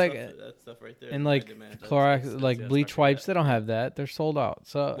 Man, I was that like, stuff, that stuff right there. and high like demand. Clorox, that's- like that's bleach not gonna wipes, they don't have that. They're sold out.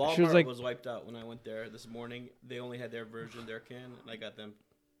 So Walmart she was like, was wiped out when I went there this morning. They only had their version, their can, and I got them.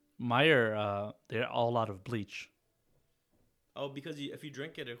 Meyer, they're all out of bleach. Oh, because if you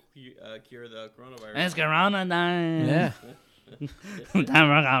drink it, it cure the coronavirus. It's Corona time. "Yeah." Time for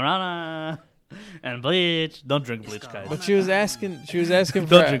Corona. And bleach. Don't drink bleach, guys. But she was asking Don't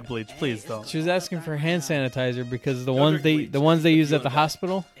for drink bleach, please don't. she was asking for hand sanitizer because the Don't ones drink they bleach. the ones they If use you at the want that.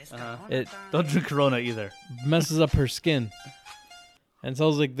 hospital It's Uh-huh. Corona It- time. Don't drink Corona either. messes up her skin. And so I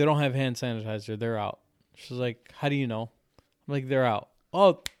was like, "They don't have hand sanitizer. They're out." She's like, "How do you know?" I'm like, "They're out."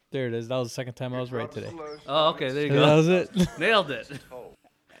 Oh, there it is. That was the second time I was right today. Oh, okay, there you That go. was it. Nailed it.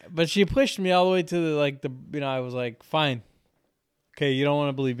 But she pushed me all the way to I was like, "Fine. Okay, you don't want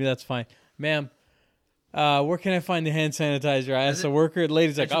to believe me. That's fine. Ma'am, where can I find the hand sanitizer?" I asked the worker. The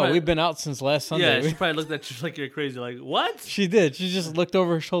lady's like, she "Oh, might- we've been out since last Sunday." Yeah, she probably looked at you like you're crazy. Like, what? She did. She just looked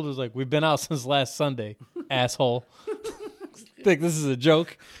over her shoulders like, "We've been out since last Sunday, asshole." Think this is a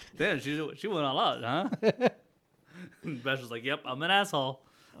joke? Damn, she went all out, huh? Bash was like, "Yep, I'm an asshole."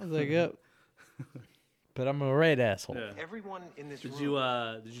 I was like, "Yep." But I'm a right asshole. Yeah. Everyone in this Did room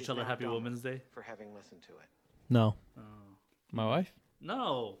you tell her Happy Women's Day? for having listened to it. No. My wife?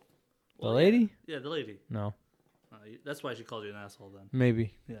 No. The lady? Yeah, the lady. No. That's why she called you an asshole then.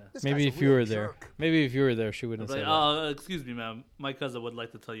 Maybe. Yeah. Maybe if you were there. Maybe if you were there, she wouldn't Like, say that. oh, excuse me, ma'am. My cousin would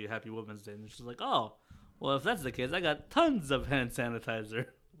like to tell you Happy Women's Day. And she's like, oh, well, if that's the case, I got tons of hand sanitizer.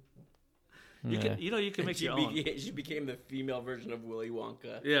 You Yeah. can, you can make your own. She became the female version of Willy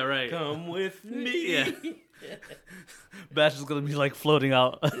Wonka. Yeah, right. Come with me. Yeah. Bash is gonna be like floating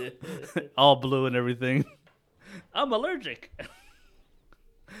out, all blue and everything. I'm allergic.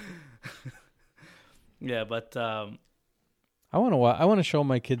 Yeah, but I want to show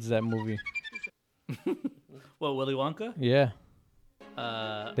my kids that movie. What, Willy Wonka? Yeah,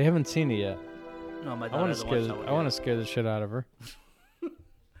 Uh, they haven't seen it yet. no, my I daughter want to hasn't scare. watched that one I want yet. to scare the shit out of her.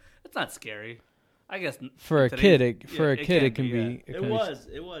 It's not scary. I guess For a today's- kid, it can yeah. be. It was.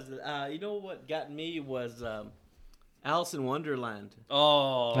 You know what got me was Alice in Wonderland.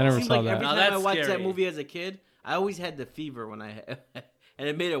 Oh, I never Seemed saw like that. every Now time I that's watched that scary. movie as a kid, I always had the fever when and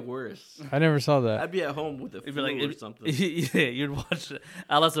it made it worse. I never saw that. I'd be at home with the You'd flu be like, or something. yeah, you'd watch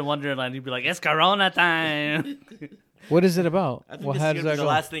Alice in Wonderland. You'd be like, it's Corona time. What is it about? I think Well, this how is does gonna that be the go?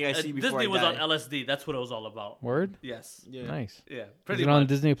 last thing I see before Disney I was die. on LSD. That's what it was all about. Word? Yes. Yeah. Nice. Yeah. Is Pretty it on much.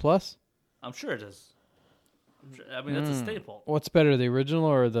 Disney Plus? I'm sure it is. I mean, that's a staple. What's better, the original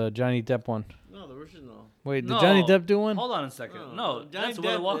or the Johnny Depp one? No, the original. Wait, did No. Johnny Depp do one? Hold on a second. No, Johnny that's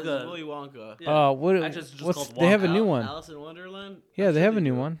Depp Willy is Wonka. Willy Wonka. Yeah. What? Actually, it's just What's? called They have a Wonka. new one. Alice in Wonderland? Yeah, I'm they sure have a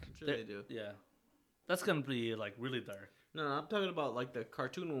new do. one. I'm sure they do. Yeah. That's going to be like really dark. No, I'm talking about like the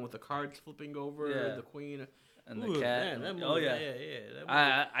cartoon one with the cards flipping over, Yeah. the queen. And Ooh, the cat. Man, that movie, Oh, yeah. yeah. That movie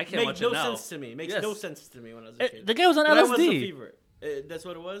I can't makes watch no it now. sense to me. Makes Yes. no sense to me when I was a kid. The guy was on But I was the LSD. fever. That's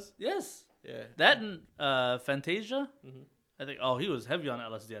what it was? Yes. Yeah. That and Fantasia. I think. Oh, he was heavy on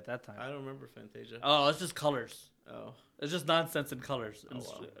LSD at that time. I don't remember Fantasia. Oh, it's just colors. Oh. It's just nonsense in colors. And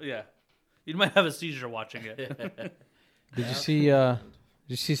wow. Yeah. You might have a seizure watching it. Did you see? Did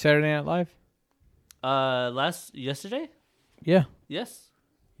you see Saturday Night Live? Yesterday? Yeah. Yes.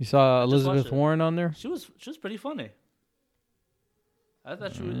 You saw watched Elizabeth it. Warren on there. She was pretty funny. I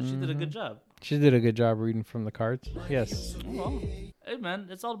thought she did a good job. She did a good job reading from the cards. Yes, Well, hey man,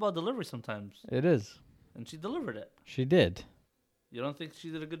 it's all about delivery sometimes, it is. and she delivered it. She did. You don't think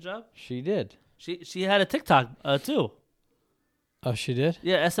she did a good job? She did. She had a TikTok too. Oh, she did.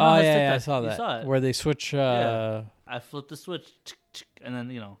 Yeah, SNL Oh has yeah, TikTok. yeah, I saw You that. saw it. Where they switch. I flipped the switch, and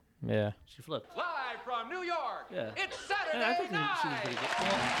then Yeah. she flipped. Live from New York, Yeah. it's Saturday Yeah, I think she was night. pretty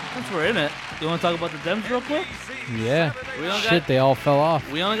good. Well, since we're in it, you want to talk about the Dems real quick? Yeah. We only Shit, they all fell off.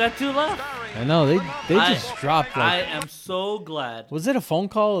 We only got 2 left. I know they just dropped. I Like, am so glad. was it a phone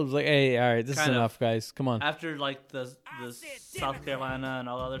call? It was like, hey, all right, this is Kind of. enough, guys. Come on. After like the South Carolina and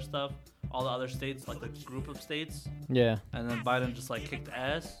all the other stuff, all the other states, like the group of states, Yeah. and then Biden just like kicked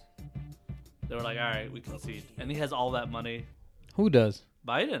ass. They were like, all right, we concede, and he has all that money. Who does?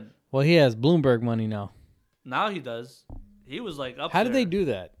 Biden. Well, he has Bloomberg money now. Now he does. He was like up. How did they there. do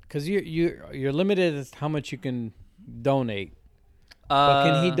that? Because you're limited as to how much you can donate. But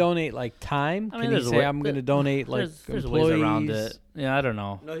can he donate like time? I mean, Can he there's a say way- I'm going to donate like there's employees? ways around it. Yeah, I don't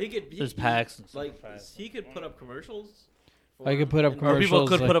know. No, he could. There's packs and stuff. Like he could put up commercials. I could put up Or commercials. people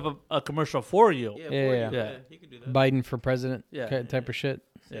could like put up a commercial for you. Yeah, Yeah, for you. yeah. Yeah. He could do that. Biden for president Yeah. type of shit.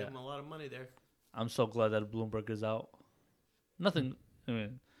 Save Yeah. him a lot of money there. I'm so glad that Bloomberg is out. Nothing. I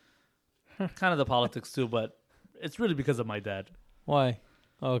mean, kind of the politics too, but it's really because of my dad. Why?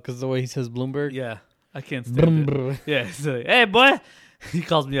 Oh, because the way he says Bloomberg? Yeah, I can't Brum, stand it. brum. Yeah, he's like, hey boy, he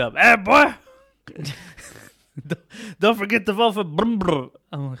calls me up. Hey boy, don't forget to vote for Brum Brum.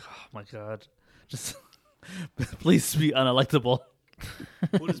 I'm like, oh my god, just please be unelectable.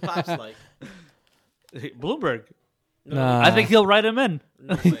 Who does Pops like? Hey, Bloomberg. Nah. I think he'll write him in.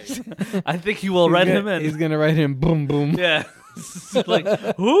 No way. I think he will write him in. He's going to write him boom, boom. Yeah. Like,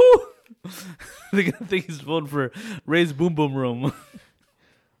 who? They're going to think he's voting for Ray's Boom Boom Room.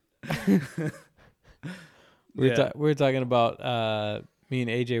 We Yeah. were talking about, me and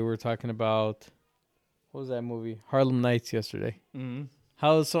AJ were talking about, what was that movie? Harlem Nights yesterday. Mhm.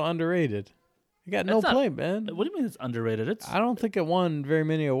 How it's so underrated. It got no It's not- play, man. What do you mean it's underrated? It's I don't think it won very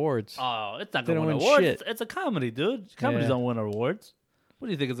many awards. oh, it's not They going to don't win win awards. shit. It's a comedy, dude. Comedies Yeah. don't win awards. What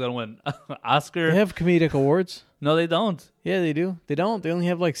do you think it's going to win? Oscar? They have comedic awards. No, they don't. Yeah, they do. They don't. They only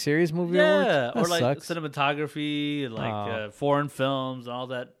have like serious movie awards. Yeah, That or like sucks. cinematography, and like Oh. foreign films and all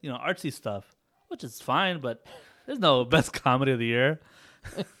that, artsy stuff, which is fine, but there's no best comedy of the year.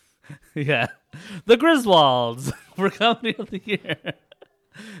 Yeah, the Griswolds for comedy of the year.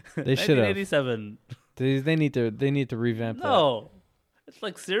 They should have. 1987. They need to revamp that. No, it's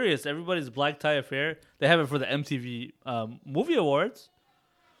like serious. Everybody's black tie affair. They have it for the MTV Movie Awards.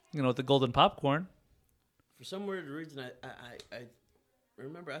 With the golden popcorn. For some weird reason, I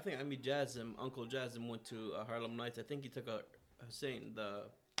remember. I think Uncle Jasm went to Harlem Nights. I think he took a Hussein, the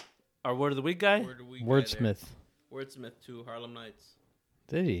Our word of the week guy. word of the week guy there. Wordsmith. Wordsmith to Harlem Nights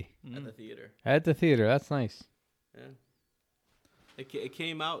Did he? at the theater. At the theater. That's nice. Yeah, it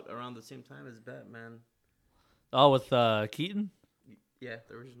came out around the same time as Batman. Oh, with Keaton. Yeah,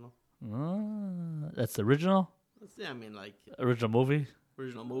 the original. That's the original Yeah, I mean like original movie.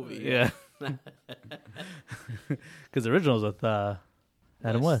 original movie. Yeah, because the original's with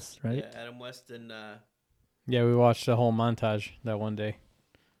Adam West, right? Yeah, Adam West and Yeah, we watched the whole montage that one day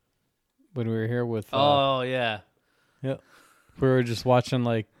when we were here with. Oh yeah. We were just watching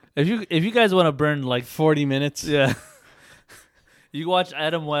like If you guys want to burn like 40 minutes. yeah, you watch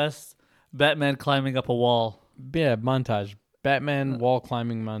Adam West, Batman climbing up a wall. Yeah, montage. Batman wall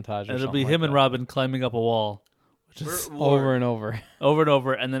climbing montage. Or And it'll something be like him and that. Robin climbing up a wall, which is Burt Ward. over and over. over and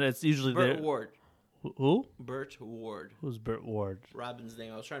over, and then it's usually Burt there. Ward. Who? Burt Ward. Who's Burt Ward? Robin's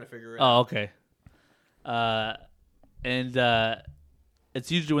name. I was trying to figure it Oh, out. okay. And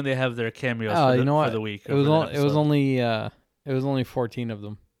it's usually when they have their cameos Oh, for, the, you know what? for the week. It was or for the it was only 14 of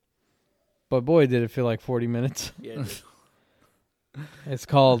them. But boy, did it feel like 40 minutes. Yeah, dude. It's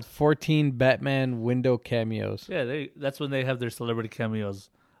called 14 Batman window cameos. Yeah, that's when they have their celebrity cameos.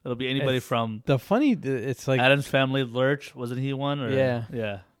 It'll be anybody It's from It's like Adam's Family, Lurch. Wasn't he one? Or, Yeah.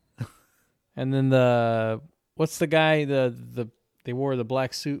 Yeah. and then what's the guy they wore the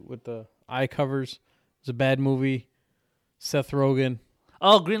black suit with the eye covers. It was a bad movie. Seth Rogen,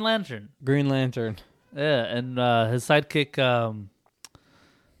 Oh, Green Lantern. Green Lantern, Yeah, and his sidekick,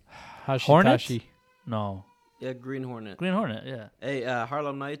 Hornet? Hashitashi. no, Yeah, Green Hornet. Green Hornet. Yeah. Hey,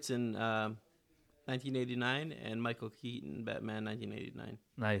 Harlem Nights in 1989 and Michael Keaton Batman 1989.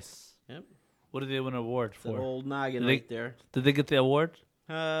 Nice. Yep. What did they win an award That for? old noggin Did they- right there. Did they get the award?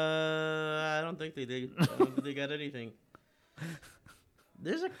 I don't think they did. I don't think they got anything.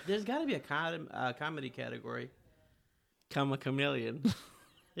 There's got to be a comedy category. Come a chameleon.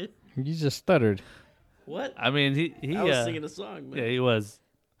 You just stuttered. What? I mean, he I was singing a song, man. yeah, he was.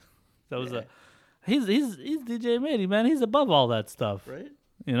 That was he's DJ Matey, man. He's above all that stuff. Right?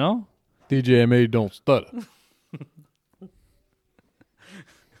 You know? DJ MA don't stutter.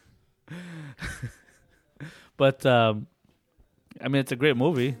 But I mean, it's a great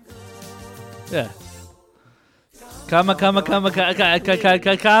movie. Yeah.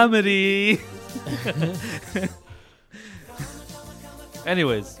 Comedy.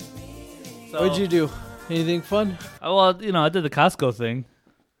 Anyways, so, What'd you do? Anything fun? well, I did the Costco thing,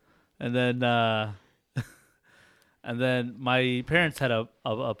 and then and then my parents had a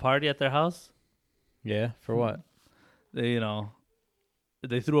party at their house. Yeah, for what? They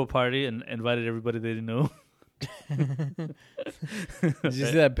they threw a party and invited everybody they knew. Did you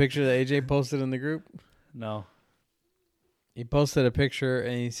see that picture that AJ posted in the group? No. He posted a picture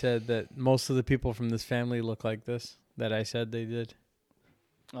and he said that most of the people from this family look like this. That I said they did.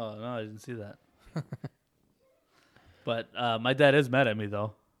 Oh no, I didn't see that. But my dad is mad at me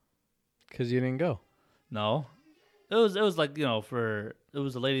though. Because you didn't go. No, it was like it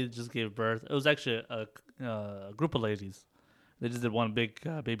was a lady that just gave birth. It was actually a group of ladies. They just did one big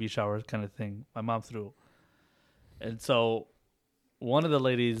baby shower kind of thing. My mom threw, and so one of the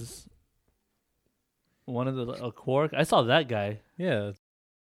ladies, a Quark. I saw that guy. Yeah.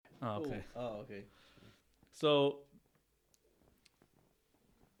 Oh, okay. Oh, okay.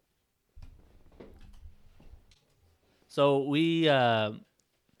 So we, my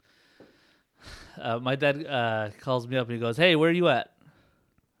dad calls me up and he goes, "Hey, where are you at?"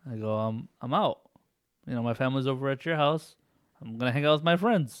 I go, I'm out. My family's over at your house. I'm gonna hang out with my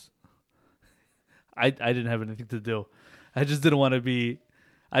friends." I didn't have anything to do. I just didn't want to be.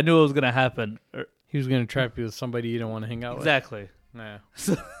 I knew it was gonna happen. He was going to trap you with somebody you don't want to hang out Exactly. with. Yeah.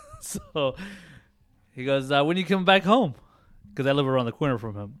 So he goes, "When you come back home?" Because I live around the corner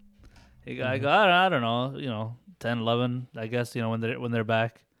from him. I go, I don't know, 10, 11, I guess, when they're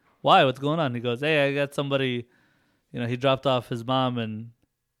back. Why? What's going on? He goes, "Hey, I got somebody, he dropped off his mom and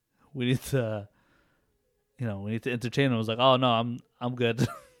we need to, we need to entertain him." I was like, "Oh no, I'm good."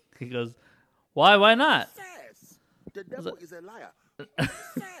 He goes, "Why? Why not?" Sass. The devil is a liar.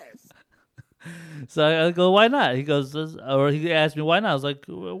 Sass. So I go, "Why not?" He goes, or he asked me, "Why not?" I was like,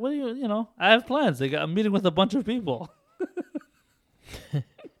 "What do you, I have plans. I'm meeting with a bunch of people."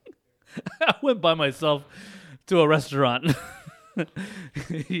 I went by myself to a restaurant.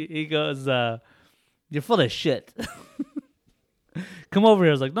 He goes, "You're full of shit. Come over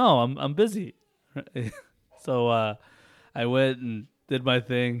here." I was like, "No, I'm busy." So I went and did my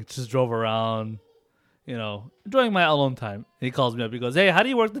thing, just drove around, enjoying my alone time. And he calls me up. He goes, "Hey, how do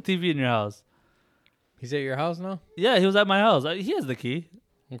you work the TV in your house?" He's at your house now? Yeah, he was at my house. He has the key.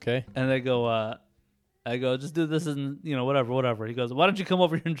 Okay. And I go, "Just do this and, whatever." He goes, "Why don't you come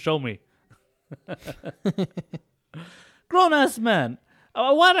over here and show me?" Grown ass man.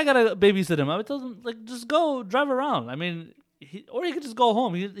 Why do I gotta babysit him? I told him, just go drive around. I mean, or he could just go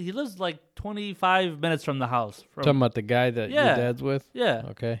home. He lives like 25 minutes from the house. Talking about the guy that your Yeah. dad's with? Yeah.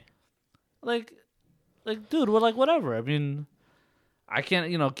 Okay. Like, dude, we're like, whatever. I mean, I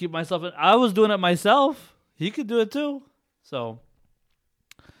can't, keep myself in. I was doing it myself. He could do it too. So,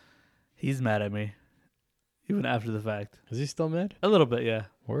 he's mad at me. even after the fact. Is he still mad? A little bit, yeah.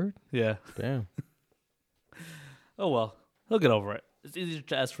 Word? Yeah. Damn. Oh, well. He'll get over it. It's easier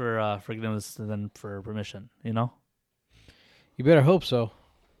to ask for forgiveness than for permission, you know? You better hope so.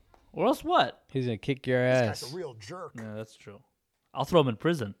 Or else what? He's gonna kick your This ass. guy's a real jerk. Yeah, that's true. I'll throw him in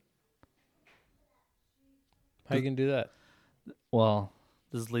prison. How you gonna do that? Well,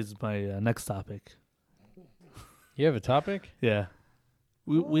 this leads to my next topic. You have a topic? Yeah.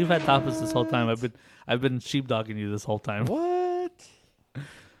 We've had topics this whole time. I've been sheepdogging you this whole time. What?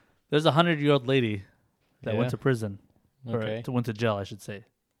 There's a 100-year-old lady that Yeah. went to prison. Okay. Or went to jail, I should say.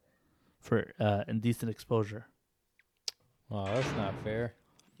 For indecent exposure. Oh, that's not fair.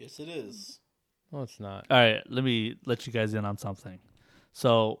 Yes, it is. No, it's not. All right, let me let you guys in on something.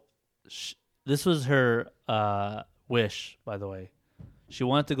 So, this was her wish, by the way. She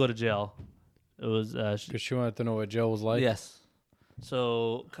wanted to go to jail. It was Because she wanted to know what jail was like. yes.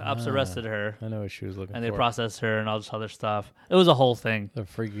 So cops arrested her, I know what she was looking and for. they processed her and all this other stuff. It was a whole thing. The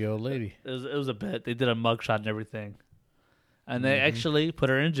freaky old lady. It was a bit. They did a mugshot and everything, and they actually put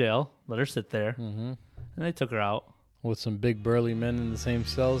her in jail, let her sit there, Mm-hmm. and they took her out. With some big burly men in the same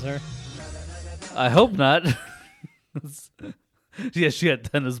cell as her. I hope not. Yeah, she had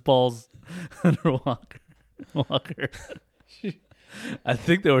tennis balls on her walker. I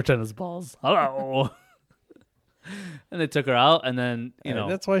think they were tennis balls. Hello. And they took her out, and then you know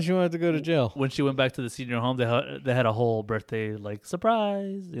That's why she wanted to go to jail. when she went back to the senior home, they had a whole birthday like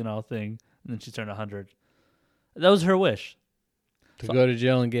surprise, thing, and then she turned 100. That was her wish. To go to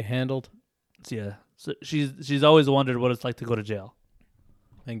jail and get handled. So, yeah, so she's always wondered what it's like to go to jail.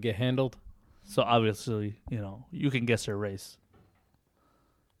 And get handled. So obviously, you can guess her race.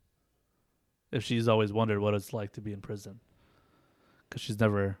 If she's always wondered what it's like to be in prison, because she's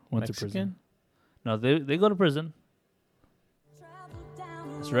never went to prison. Mexican? No, they go to prison.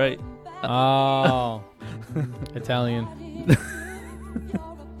 That's right. Oh. Italian.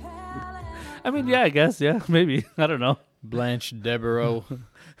 I mean, yeah, I guess, yeah, maybe. I don't know. Blanche Devereaux.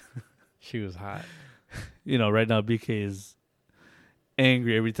 She was hot. Right now BK is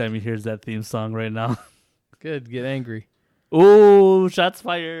angry every time he hears that theme song right now. Good. Get angry. Ooh, shots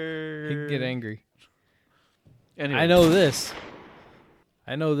fired. He can get angry. Anyway. I know this.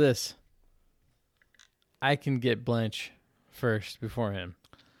 I can get Blanche first before him.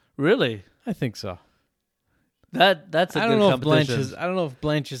 Really? I think so. That's a I good don't know if competition.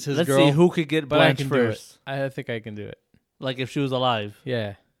 Blanche is his Let's girl. see who could get but I Blanche can first. do it. I think I can do it. Like if she was alive.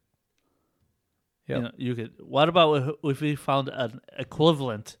 Yeah. Yep. You could. What about if we found an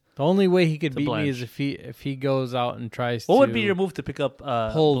equivalent? The only way he could To beat me Blanche. is if he goes out and tries What to would be your move to pick up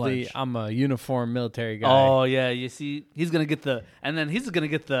pull Blanche? I'm a uniform military guy. Oh yeah, you see, he's gonna get the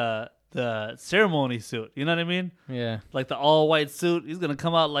ceremony suit. You know what I mean? Yeah. Like the all white suit. He's gonna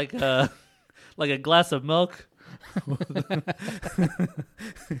come out like a like a glass of milk.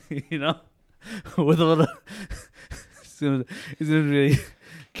 With a little. He's gonna be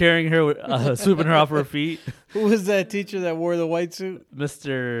carrying her, sweeping her off her feet. Who was that teacher that wore the white suit?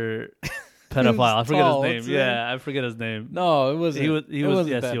 Mr. Pedophile. I forget tall. his What's name. his Yeah, I forget his name. No, it wasn't. He was. It wasn't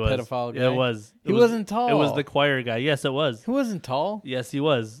Yes, that he was. pedophile guy. Yeah, it was. He wasn't tall. It was the choir guy. Yes, it was. He wasn't tall. Yes, he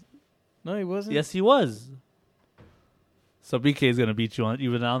was. No, he wasn't. Yes, he was. So BK is gonna beat you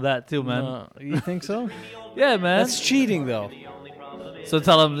even on that too, man. You think so? Yeah, man. That's cheating, though. So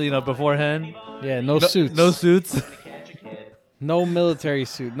tell him, beforehand. Yeah, no suits. No suits. No military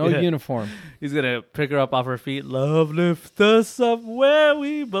suit. No Yeah. uniform. He's gonna pick her up off her feet. Love, lift us up where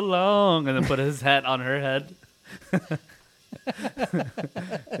we belong, and then put his hat on her head.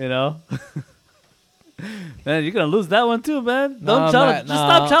 Man, you're gonna lose that one too, man. Don't challenge. Just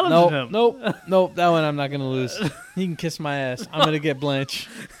stop challenging him. Nope. That one I'm not gonna lose. He can kiss my ass. I'm gonna get Blanche.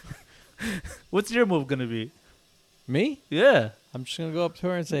 What's your move gonna be? Me? Yeah, I'm just gonna go up to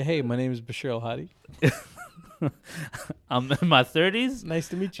her and say, "Hey, my name is Bashir Al-Hadi. I'm in my 30s, Nice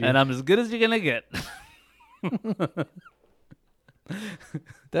to meet you." and I'm as good as you're gonna get.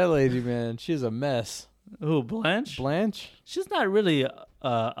 That lady, man, she's a mess. Who, Blanche? Blanche? She's not really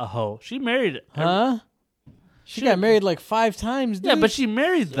a hoe. She married. Huh? She got married like 5 times, dude. Yeah, but she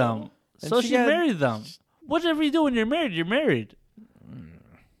married them. And So she she got- married them. Whatever you do when you're married, you're married.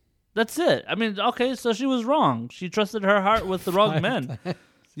 That's it. I mean, okay, so she was wrong. She trusted her heart with the wrong men.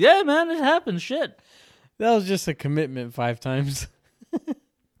 Yeah, man, it happens. Shit. That was just a commitment 5 times.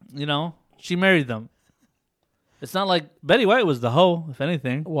 She married them. It's not like Betty White was the hoe, if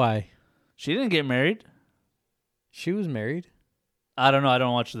anything. Why? She didn't get married. She was married. I don't know. I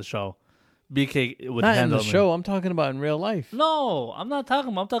don't watch the show. BK would Not in handle the me. show. I'm talking about in real life. No, I'm not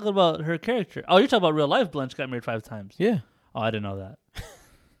talking about. I'm talking about her character. Oh, you're talking about real life. Blanche got married 5 times. Yeah. Oh, I didn't know that.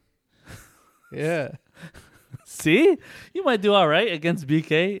 Yeah. See, you might do all right against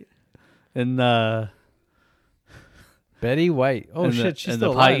BK in Betty White. Oh in shit, the, she's in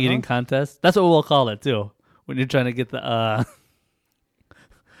still the pie alive, eating huh? contest. That's what we'll call it too. When you're trying to get the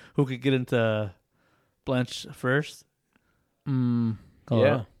who could get into Blanche first. Call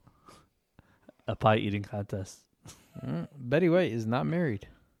Yeah. it a pie eating contest. Betty White is not married.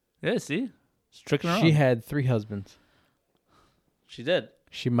 Yeah, see, she's tricking around. She had 3 husbands. She did.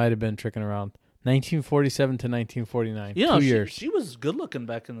 She might have been tricking around. 1947 to 1949. You know, 2 she, years. she was good looking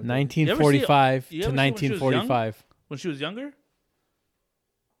back in the day. 1945 you to ever see when she was 1945. When she was younger?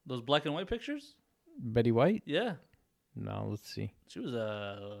 Those black and white pictures? Betty White? Yeah. No, let's see. She was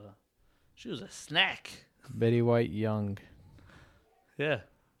a snack. Betty White young. Yeah.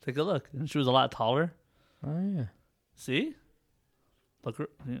 Take a look. And she was a lot taller. Oh yeah. See? Look,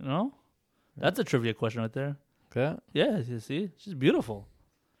 you know? That's a trivia question right there. That? Yeah, you see? She's beautiful.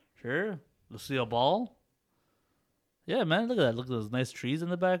 Sure. Lucille Ball. Yeah, man, look at that. Look at those nice trees in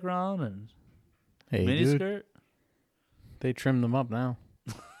the background and Hey, mini dude. skirt. They trimmed them up now.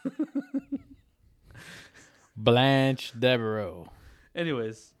 Blanche Devereaux.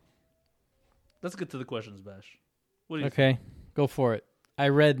 Anyways, let's get to the questions, Bash. What do you Okay, go for it. I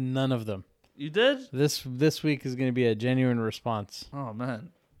read none of them. You did? This week is going to be a genuine response. Oh man!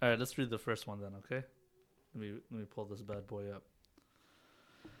 All right, let's read the first one then. Okay, let me pull this bad boy up.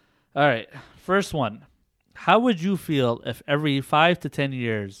 All right, first one. How would you feel if every 5 to 10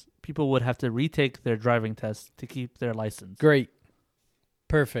 years people would have to retake their driving test to keep their license? Great.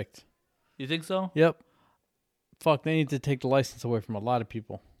 Perfect. You think so? Yep. Fuck, they need to take the license away from a lot of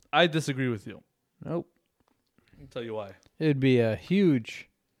people. I disagree with you. Nope. I'll tell you why. It'd be a huge...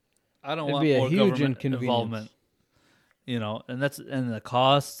 I don't It'd want be a more huge government inconvenience. involvement. You know, and the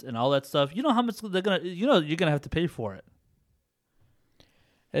costs and all that stuff. You know how much they're gonna. You know you're gonna have to pay for it.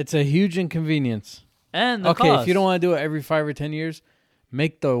 It's a huge inconvenience. And the Okay, cost. if you don't want to do it every 5 or 10 years,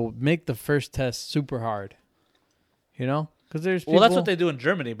 make the first test super hard. You know? Because there's people... Well, that's what they do in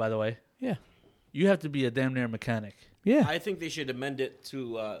Germany, by the way. Yeah. You have to be a damn near mechanic. Yeah. I think they should amend it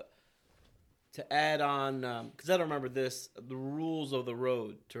to add on, because I don't remember this, the rules of the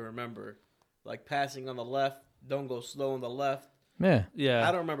road to remember. Like passing on the left, don't go slow on the left. Yeah. Yeah.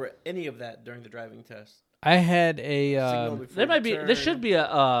 I don't remember any of that during the driving test. I had a... Signal before There might you be. turn. There should be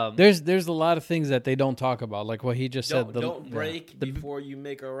a. There's a lot of things that they don't talk about, like what he just said. Don't brake before you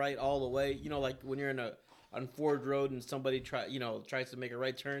make a right all the way. You know, like when you're on Ford Road and somebody tries to make a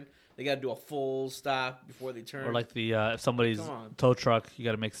right turn, they got to do a full stop before they turn. Or like the if somebody's Come on. tow truck, you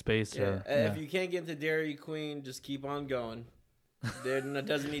got to make space. yeah. Or, If you can't get into Dairy Queen, just keep on going. There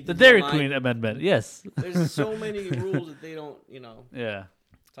doesn't need the to be a Dairy line. Queen amendment. Yes. There's so many rules that they don't, Yeah.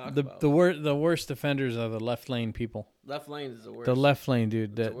 talk The about. the worst offenders are the left lane people. Left lane is the worst. The left lane,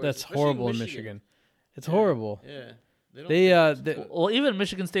 dude. It's the worst, That's especially horrible in in Michigan. Michigan. It's horrible. Yeah. They Well, even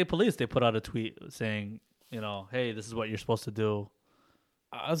Michigan State Police, they put out a tweet saying, hey, this is what you're supposed to do.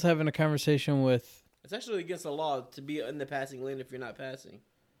 I was having a conversation with. It's actually against the law to be in the passing lane if you're not passing.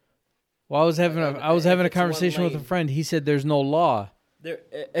 Well, I was having If a it's one conversation with a lane. friend. He said there's no law. If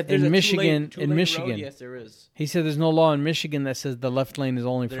there's In a Michigan- two-lane in Michigan. road, yes, there is. He said there's no law in Michigan that says the left lane is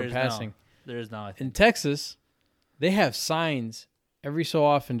only There for is passing. now. There is now, I think. In Texas, they have signs every so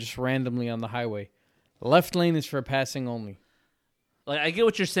often, just randomly on the highway. The left lane is for passing only. Like, I get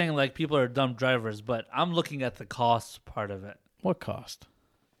what you're saying, like, people are dumb drivers, but I'm looking at the cost part of it. What cost?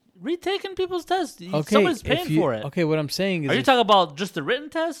 Retaking people's tests. Okay, Somebody's if paying you- for it. Okay, what I'm saying is, Are you if talking about just the written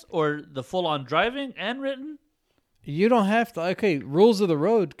test or the full-on driving and written? you don't have to. Okay, rules of the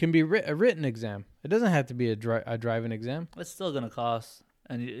road can be a written exam. It doesn't have to be a driving exam. It's still going to cost.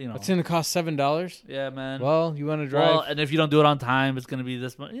 And, It's going to cost $7. yeah, man. Well, you want to drive? Well, and if you don't do it on time, it's going to be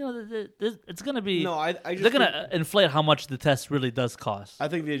this much. It's going to be. No, I just they're going to inflate how much the test really does cost. I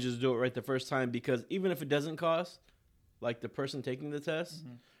think they just do it right the first time because even if it doesn't cost, like the person taking the test,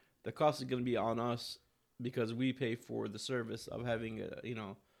 the cost is going to be on us because we pay for the service of having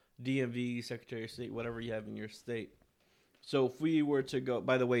a DMV, Secretary of State, whatever you have in your state. So if we were to go,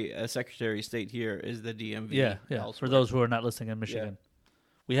 by the way, a Secretary of State here is the DMV. Yeah. For elsewhere. those who are not listening in Michigan,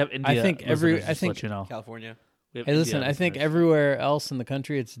 we have India. think listeners, just to let you know. California. We have Hey, listen, India I think listeners. everywhere else in the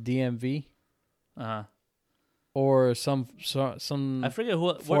country it's DMV Uh-huh. or some I forget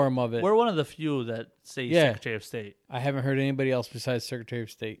who form of it. We're one of the few that say Yeah. Secretary of State. I haven't heard anybody else besides Secretary of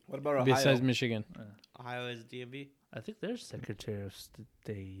State. What about Ohio? Besides Michigan. Ohio is DMV. I think there's Secretary of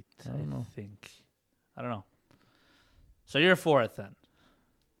State. I don't know. think. I don't know. So you're for it then.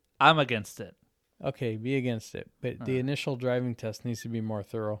 I'm against it. Okay, be against it. But the initial driving test needs to be more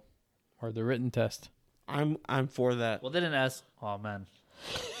thorough. Or the written test. I'm for that. Well, they didn't ask. Oh man,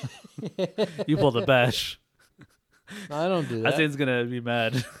 you pulled a bash. No, I don't do that. Hasan's gonna be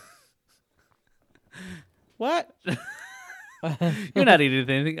mad. What? You're not eating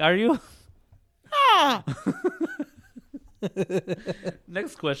anything, are you?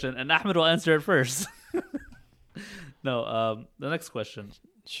 Next question, and Ahmed will answer it first. No, the next question.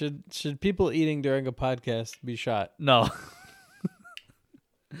 Should people eating during a podcast be shot? No.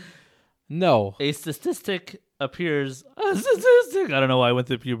 No. A statistic appears. A statistic. I don't know why I went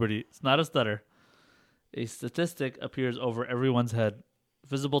through puberty. It's not a stutter. A statistic appears over everyone's head,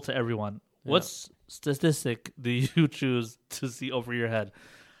 visible to everyone. What statistic do you choose to see over your head?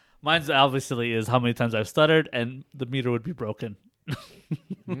 Mine's obviously is how many times I've stuttered, and the meter would be broken.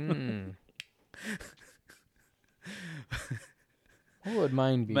 What would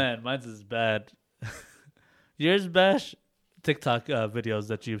mine be? Man, mine's is bad. Yours, Bash? TikTok videos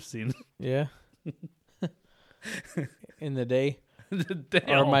that you've seen. Yeah. In the day, Damn.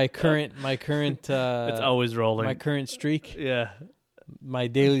 or my current. It's always rolling. My current streak, Yeah. my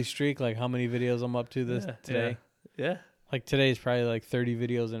daily streak. Like how many videos I'm up to today. Yeah. Like today's probably like 30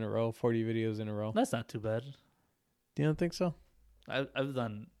 videos in a row, 40 videos in a row. That's not too bad. You don't think so?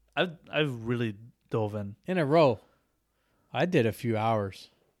 I've really dove in. A row. I did a few hours.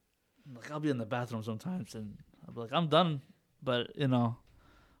 Like I'll be in the bathroom sometimes and I'll be like, I'm done. But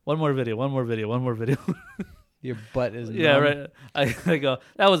one more video. Your butt is Yeah, numb. right. I go,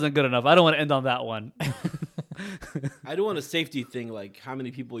 that wasn't good enough. I don't want to end on that one. I do want a safety thing, like how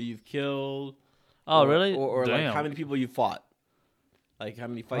many people you've killed. Oh, or, really? Or like Damn. how many people you fought. Like how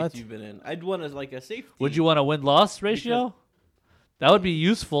many fights What? you've been in. I'd want like a safety. Would you want a win-loss ratio? That would be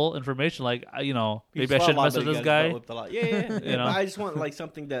useful information. Like, maybe I shouldn't mess with this guy. Yeah. You know? But I just want like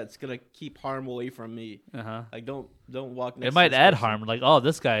something that's gonna keep harm away from me. Uh-huh. Like don't walk. Next It to might this add person. harm. Like, oh,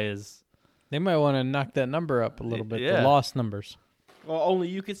 this guy is... They might want to knock that number up a little bit. Yeah. The lost numbers. Well, only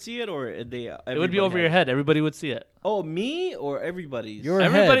you could see it, or they. It would be over your head. Everybody would see it. Oh, me or everybody's? Your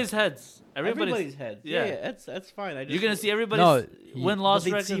Everybody's head. heads. Everybody's head. Yeah. Yeah, that's fine. I just, You're going to see everybody's No, win-loss But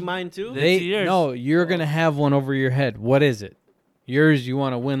they record. see mine too. They see yours. No, you're gonna have one over your head. What is it? Yours, you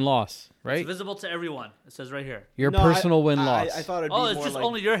want a win-loss, right? It's visible to everyone. It says right here. Your No, personal win-loss. I thought it'd be Oh, it's more just like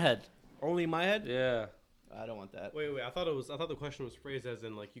only your head. only my head. Yeah. I don't want that. Wait. I thought the question was phrased as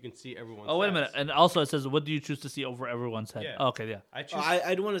in like you can see everyone's. Oh, wait a stats. minute. And also it says, what do you choose to see over everyone's head? Yeah. Oh, okay, yeah. I choose.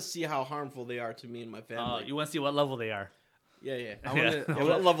 I'd want to see how harmful they are to me and my family. You want to see what level they are. Yeah. I Yeah. want to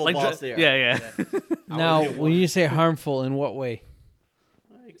what level Like boss they are. Yeah. Now, when you say harmful, in what way?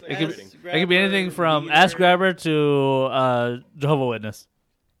 It could be anything from ass grabber to Jehovah's Witness.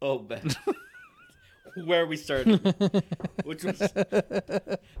 Oh, Ben. Where we started? Which was?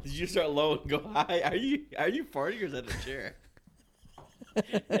 Did you start low and go high? Are you farting or is that a chair?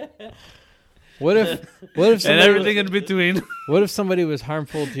 What if And somebody, everything in between. what if somebody was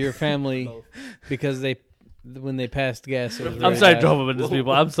harmful to your family because when they passed gas? It was I'm really sorry, bad? Jehovah's Witness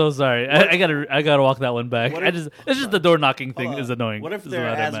people. I'm so sorry. I gotta walk that one back. What if- It's just the door knocking thing is annoying. What if is they're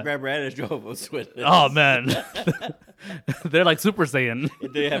what I ass meant. grabber and a Jehovah's Witness? Oh man, they're like Super Saiyan.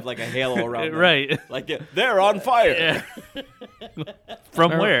 They have like a halo around them. Right. Like they're on fire. Yeah.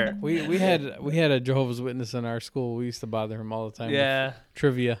 From Remember, where? We had a Jehovah's Witness in our school. We used to bother him all the time. with Yeah.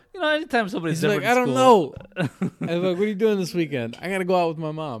 trivia. Anytime somebody's He's like, different I in don't school- know. I was like, what are you doing this weekend? I gotta go out with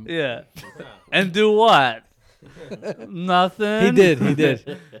my mom. Yeah. And do what? Nothing. He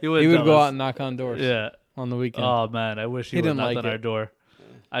did. He would He would tell go us. out and knock on doors. Yeah. On the weekend. Oh man, I wish he, He would have didn't knocked like on our it. door.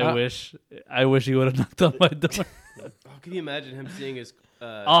 I wish he would have knocked on my door. Oh, can you imagine him seeing his?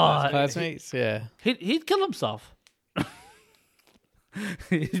 Classmates, yeah. He'd kill himself.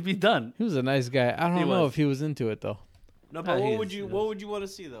 He'd be done. He was a nice guy. I He don't know was. if he was into it though. No, but he what is, would he you is. what would you want to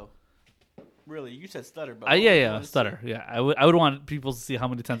see though? Really, you said stutter, but Yeah, stutter. Yeah, I would want people to see how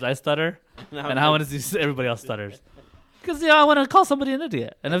many times I stutter and how many times everybody else stutters. Because I want to call somebody an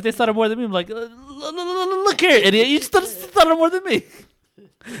idiot, and if they stutter more than me, I'm like, look here, idiot, you stutter more than me.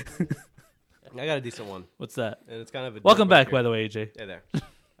 I got a decent one, What's that? and it's kind of a. Welcome back, deal by breaker. the way, AJ. Yeah,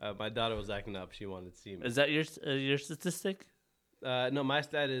 there. My daughter was acting up. She wanted to see me. Is that your statistic? No, my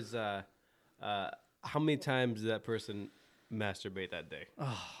stat is how many times did that person masturbate that day?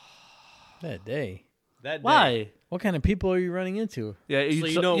 That day. That day. Why? What kind of people are you running into? Yeah, So you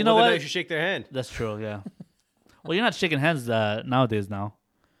you know, whether know or not what? you should shake their hand. That's true. Yeah. Well, you're not shaking hands nowadays. Now,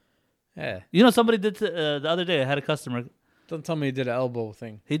 Yeah. somebody did the other day. I had a customer. Don't tell me he did an elbow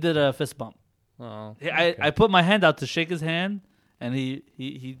thing. He did a fist bump. Oh. I put my hand out to shake his hand, and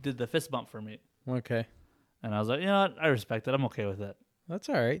he did the fist bump for me. Okay. And I was like, you know what? I respect it. I'm okay with it. That's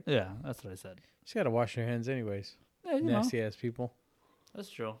all right. Yeah, that's what I said. You gotta wash your hands anyways. Yeah, you know, Nasty ass people. that's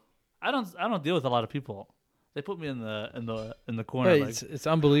true. I don't deal with a lot of people. They put me in the corner. But like, it's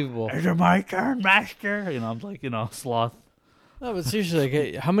unbelievable. is it my turn, master? I'm like, sloth. No, but seriously, like,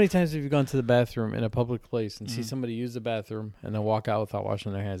 hey, how many times have you gone to the bathroom in a public place and see somebody use the bathroom and then walk out without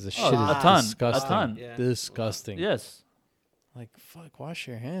washing their hands? This shit is a ton. disgusting. A ton. Yeah. Disgusting. Yes. Like, fuck, wash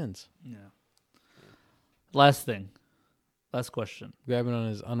your hands. Yeah. Last thing. Last question. Grabbing on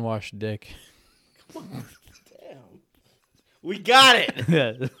his unwashed dick. We got it.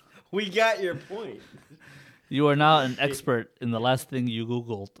 Yeah. We got your point. You are now an expert in the last thing you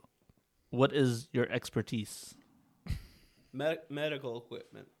Googled. What is your expertise? Medical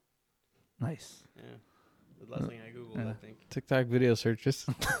equipment. Nice. Yeah. The last thing I Googled, I think. TikTok video searches.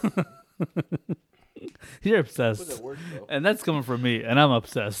 You're obsessed. Was it work, though? And that's coming from me, and I'm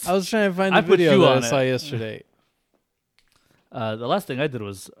obsessed. I was trying to find the I put video you that on I it. saw yesterday. The last thing I did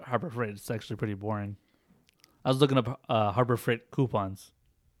was Harbor Freight. It's actually pretty boring. I was looking up Harbor Freight coupons,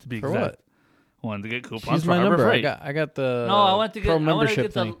 to be For exact. what? I wanted to get coupons Use for my Harbor number. Freight. I got the No, I want to get. pro I want to membership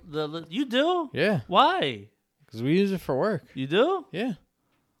get thing. the. You do? Yeah, Why? because we use it for work. You do? Yeah.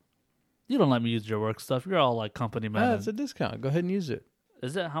 You don't let me use your work stuff. You're all like company man. It's a discount. Go ahead and use it.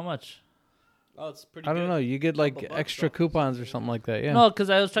 Is it how much? Oh, it's pretty I don't good. know. You get like Couple bucks, extra though. coupons or something like that. Yeah. No, because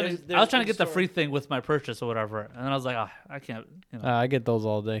I was trying There's- to. I was trying to there's get the a free thing with my purchase or whatever, and then I was like, I can't. I get those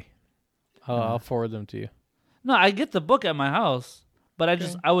all day. I'll forward them to you. No, I get the book at my house, but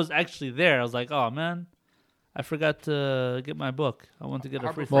I was actually there. I was like, oh man, I forgot to get my book. I want to get a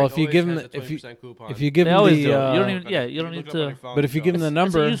Harbor free. Freight Well, if you always give 'em has the- a if you- 20% coupon. If you give They them always the, do. You don't even. Yeah, you You don't look need it up on to. your phone, but if you give them the It's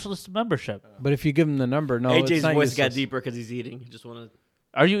a number, useless membership. but if you give them the number, no, it's AJ's not voice got useless. deeper because he's eating. He just want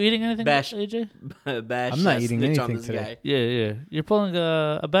Are you eating anything, Bash. AJ? to bash. I'm not that eating snitch on anything this today. guy. Yeah, yeah. You're pulling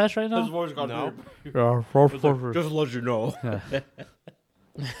a bash right now. voice got No. Just let you know.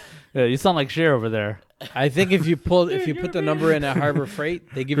 Yeah, you sound like Cher over there. I think if you put the number in at Harbor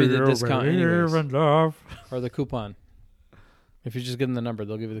Freight, they give you the discount anyways, or the coupon. If you just give them the number,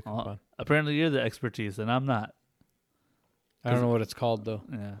 they'll give you the coupon. Apparently, you're the expertise, and I'm not. I don't know what it's called though,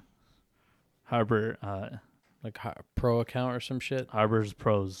 Yeah. Harbor, like Pro account or some shit. Harbor's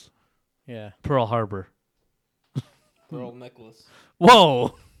Pros. Yeah. Pearl Harbor. Pearl necklace.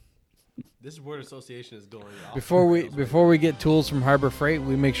 Whoa. This word association is going off. Before we get tools from Harbor Freight,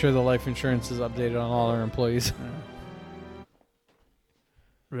 we make sure the life insurance is updated on all our employees.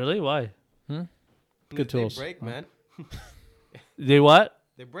 Really? Why? Good tools. They break, man. They what?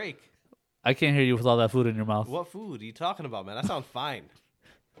 They break. I can't hear you with all that food in your mouth. What food are you talking about, man? That sounds fine.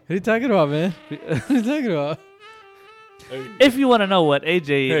 What are you talking about, man? What are you talking about? If you want to know what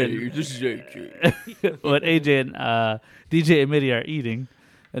AJ this is AJ. what AJ and DJ and Mitty are eating,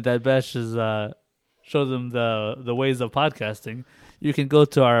 and that Bash is show them the ways of podcasting, you can go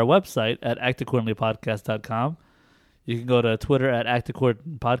to our website at actaccordinglypodcast.com. You can go to Twitter at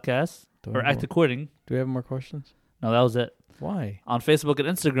actaccordingpodcast or actaccording. Do we have more questions? No, that was it. Why? On Facebook and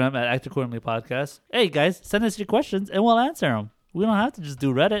Instagram at actaccordinglypodcast. Hey guys, send us your questions and we'll answer them. We don't have to just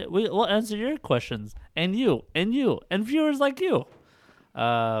do Reddit. We'll answer your questions and you and viewers like you.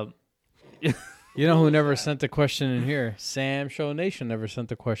 You know who never sent a question in here? Sam Show Nation never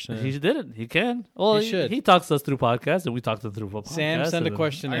sent a question in. He didn't. He can. Well, He should. He talks to us through podcasts, and we talk to him through podcasts. Sam, send a and-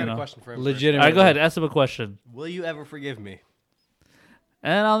 question I in. got a question for him. Legitimate. All right, go ahead. Ask him a question. First. Will you ever forgive me?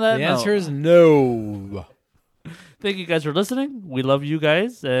 And on that The note, answer is no. thank you guys for listening. We love you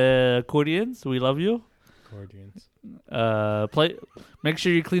guys. Accordions, we love you. Accordions. Make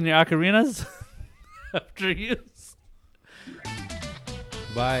sure you clean your ocarinas after use.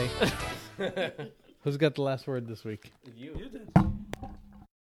 Bye. Who's got the last word this week? You. You did.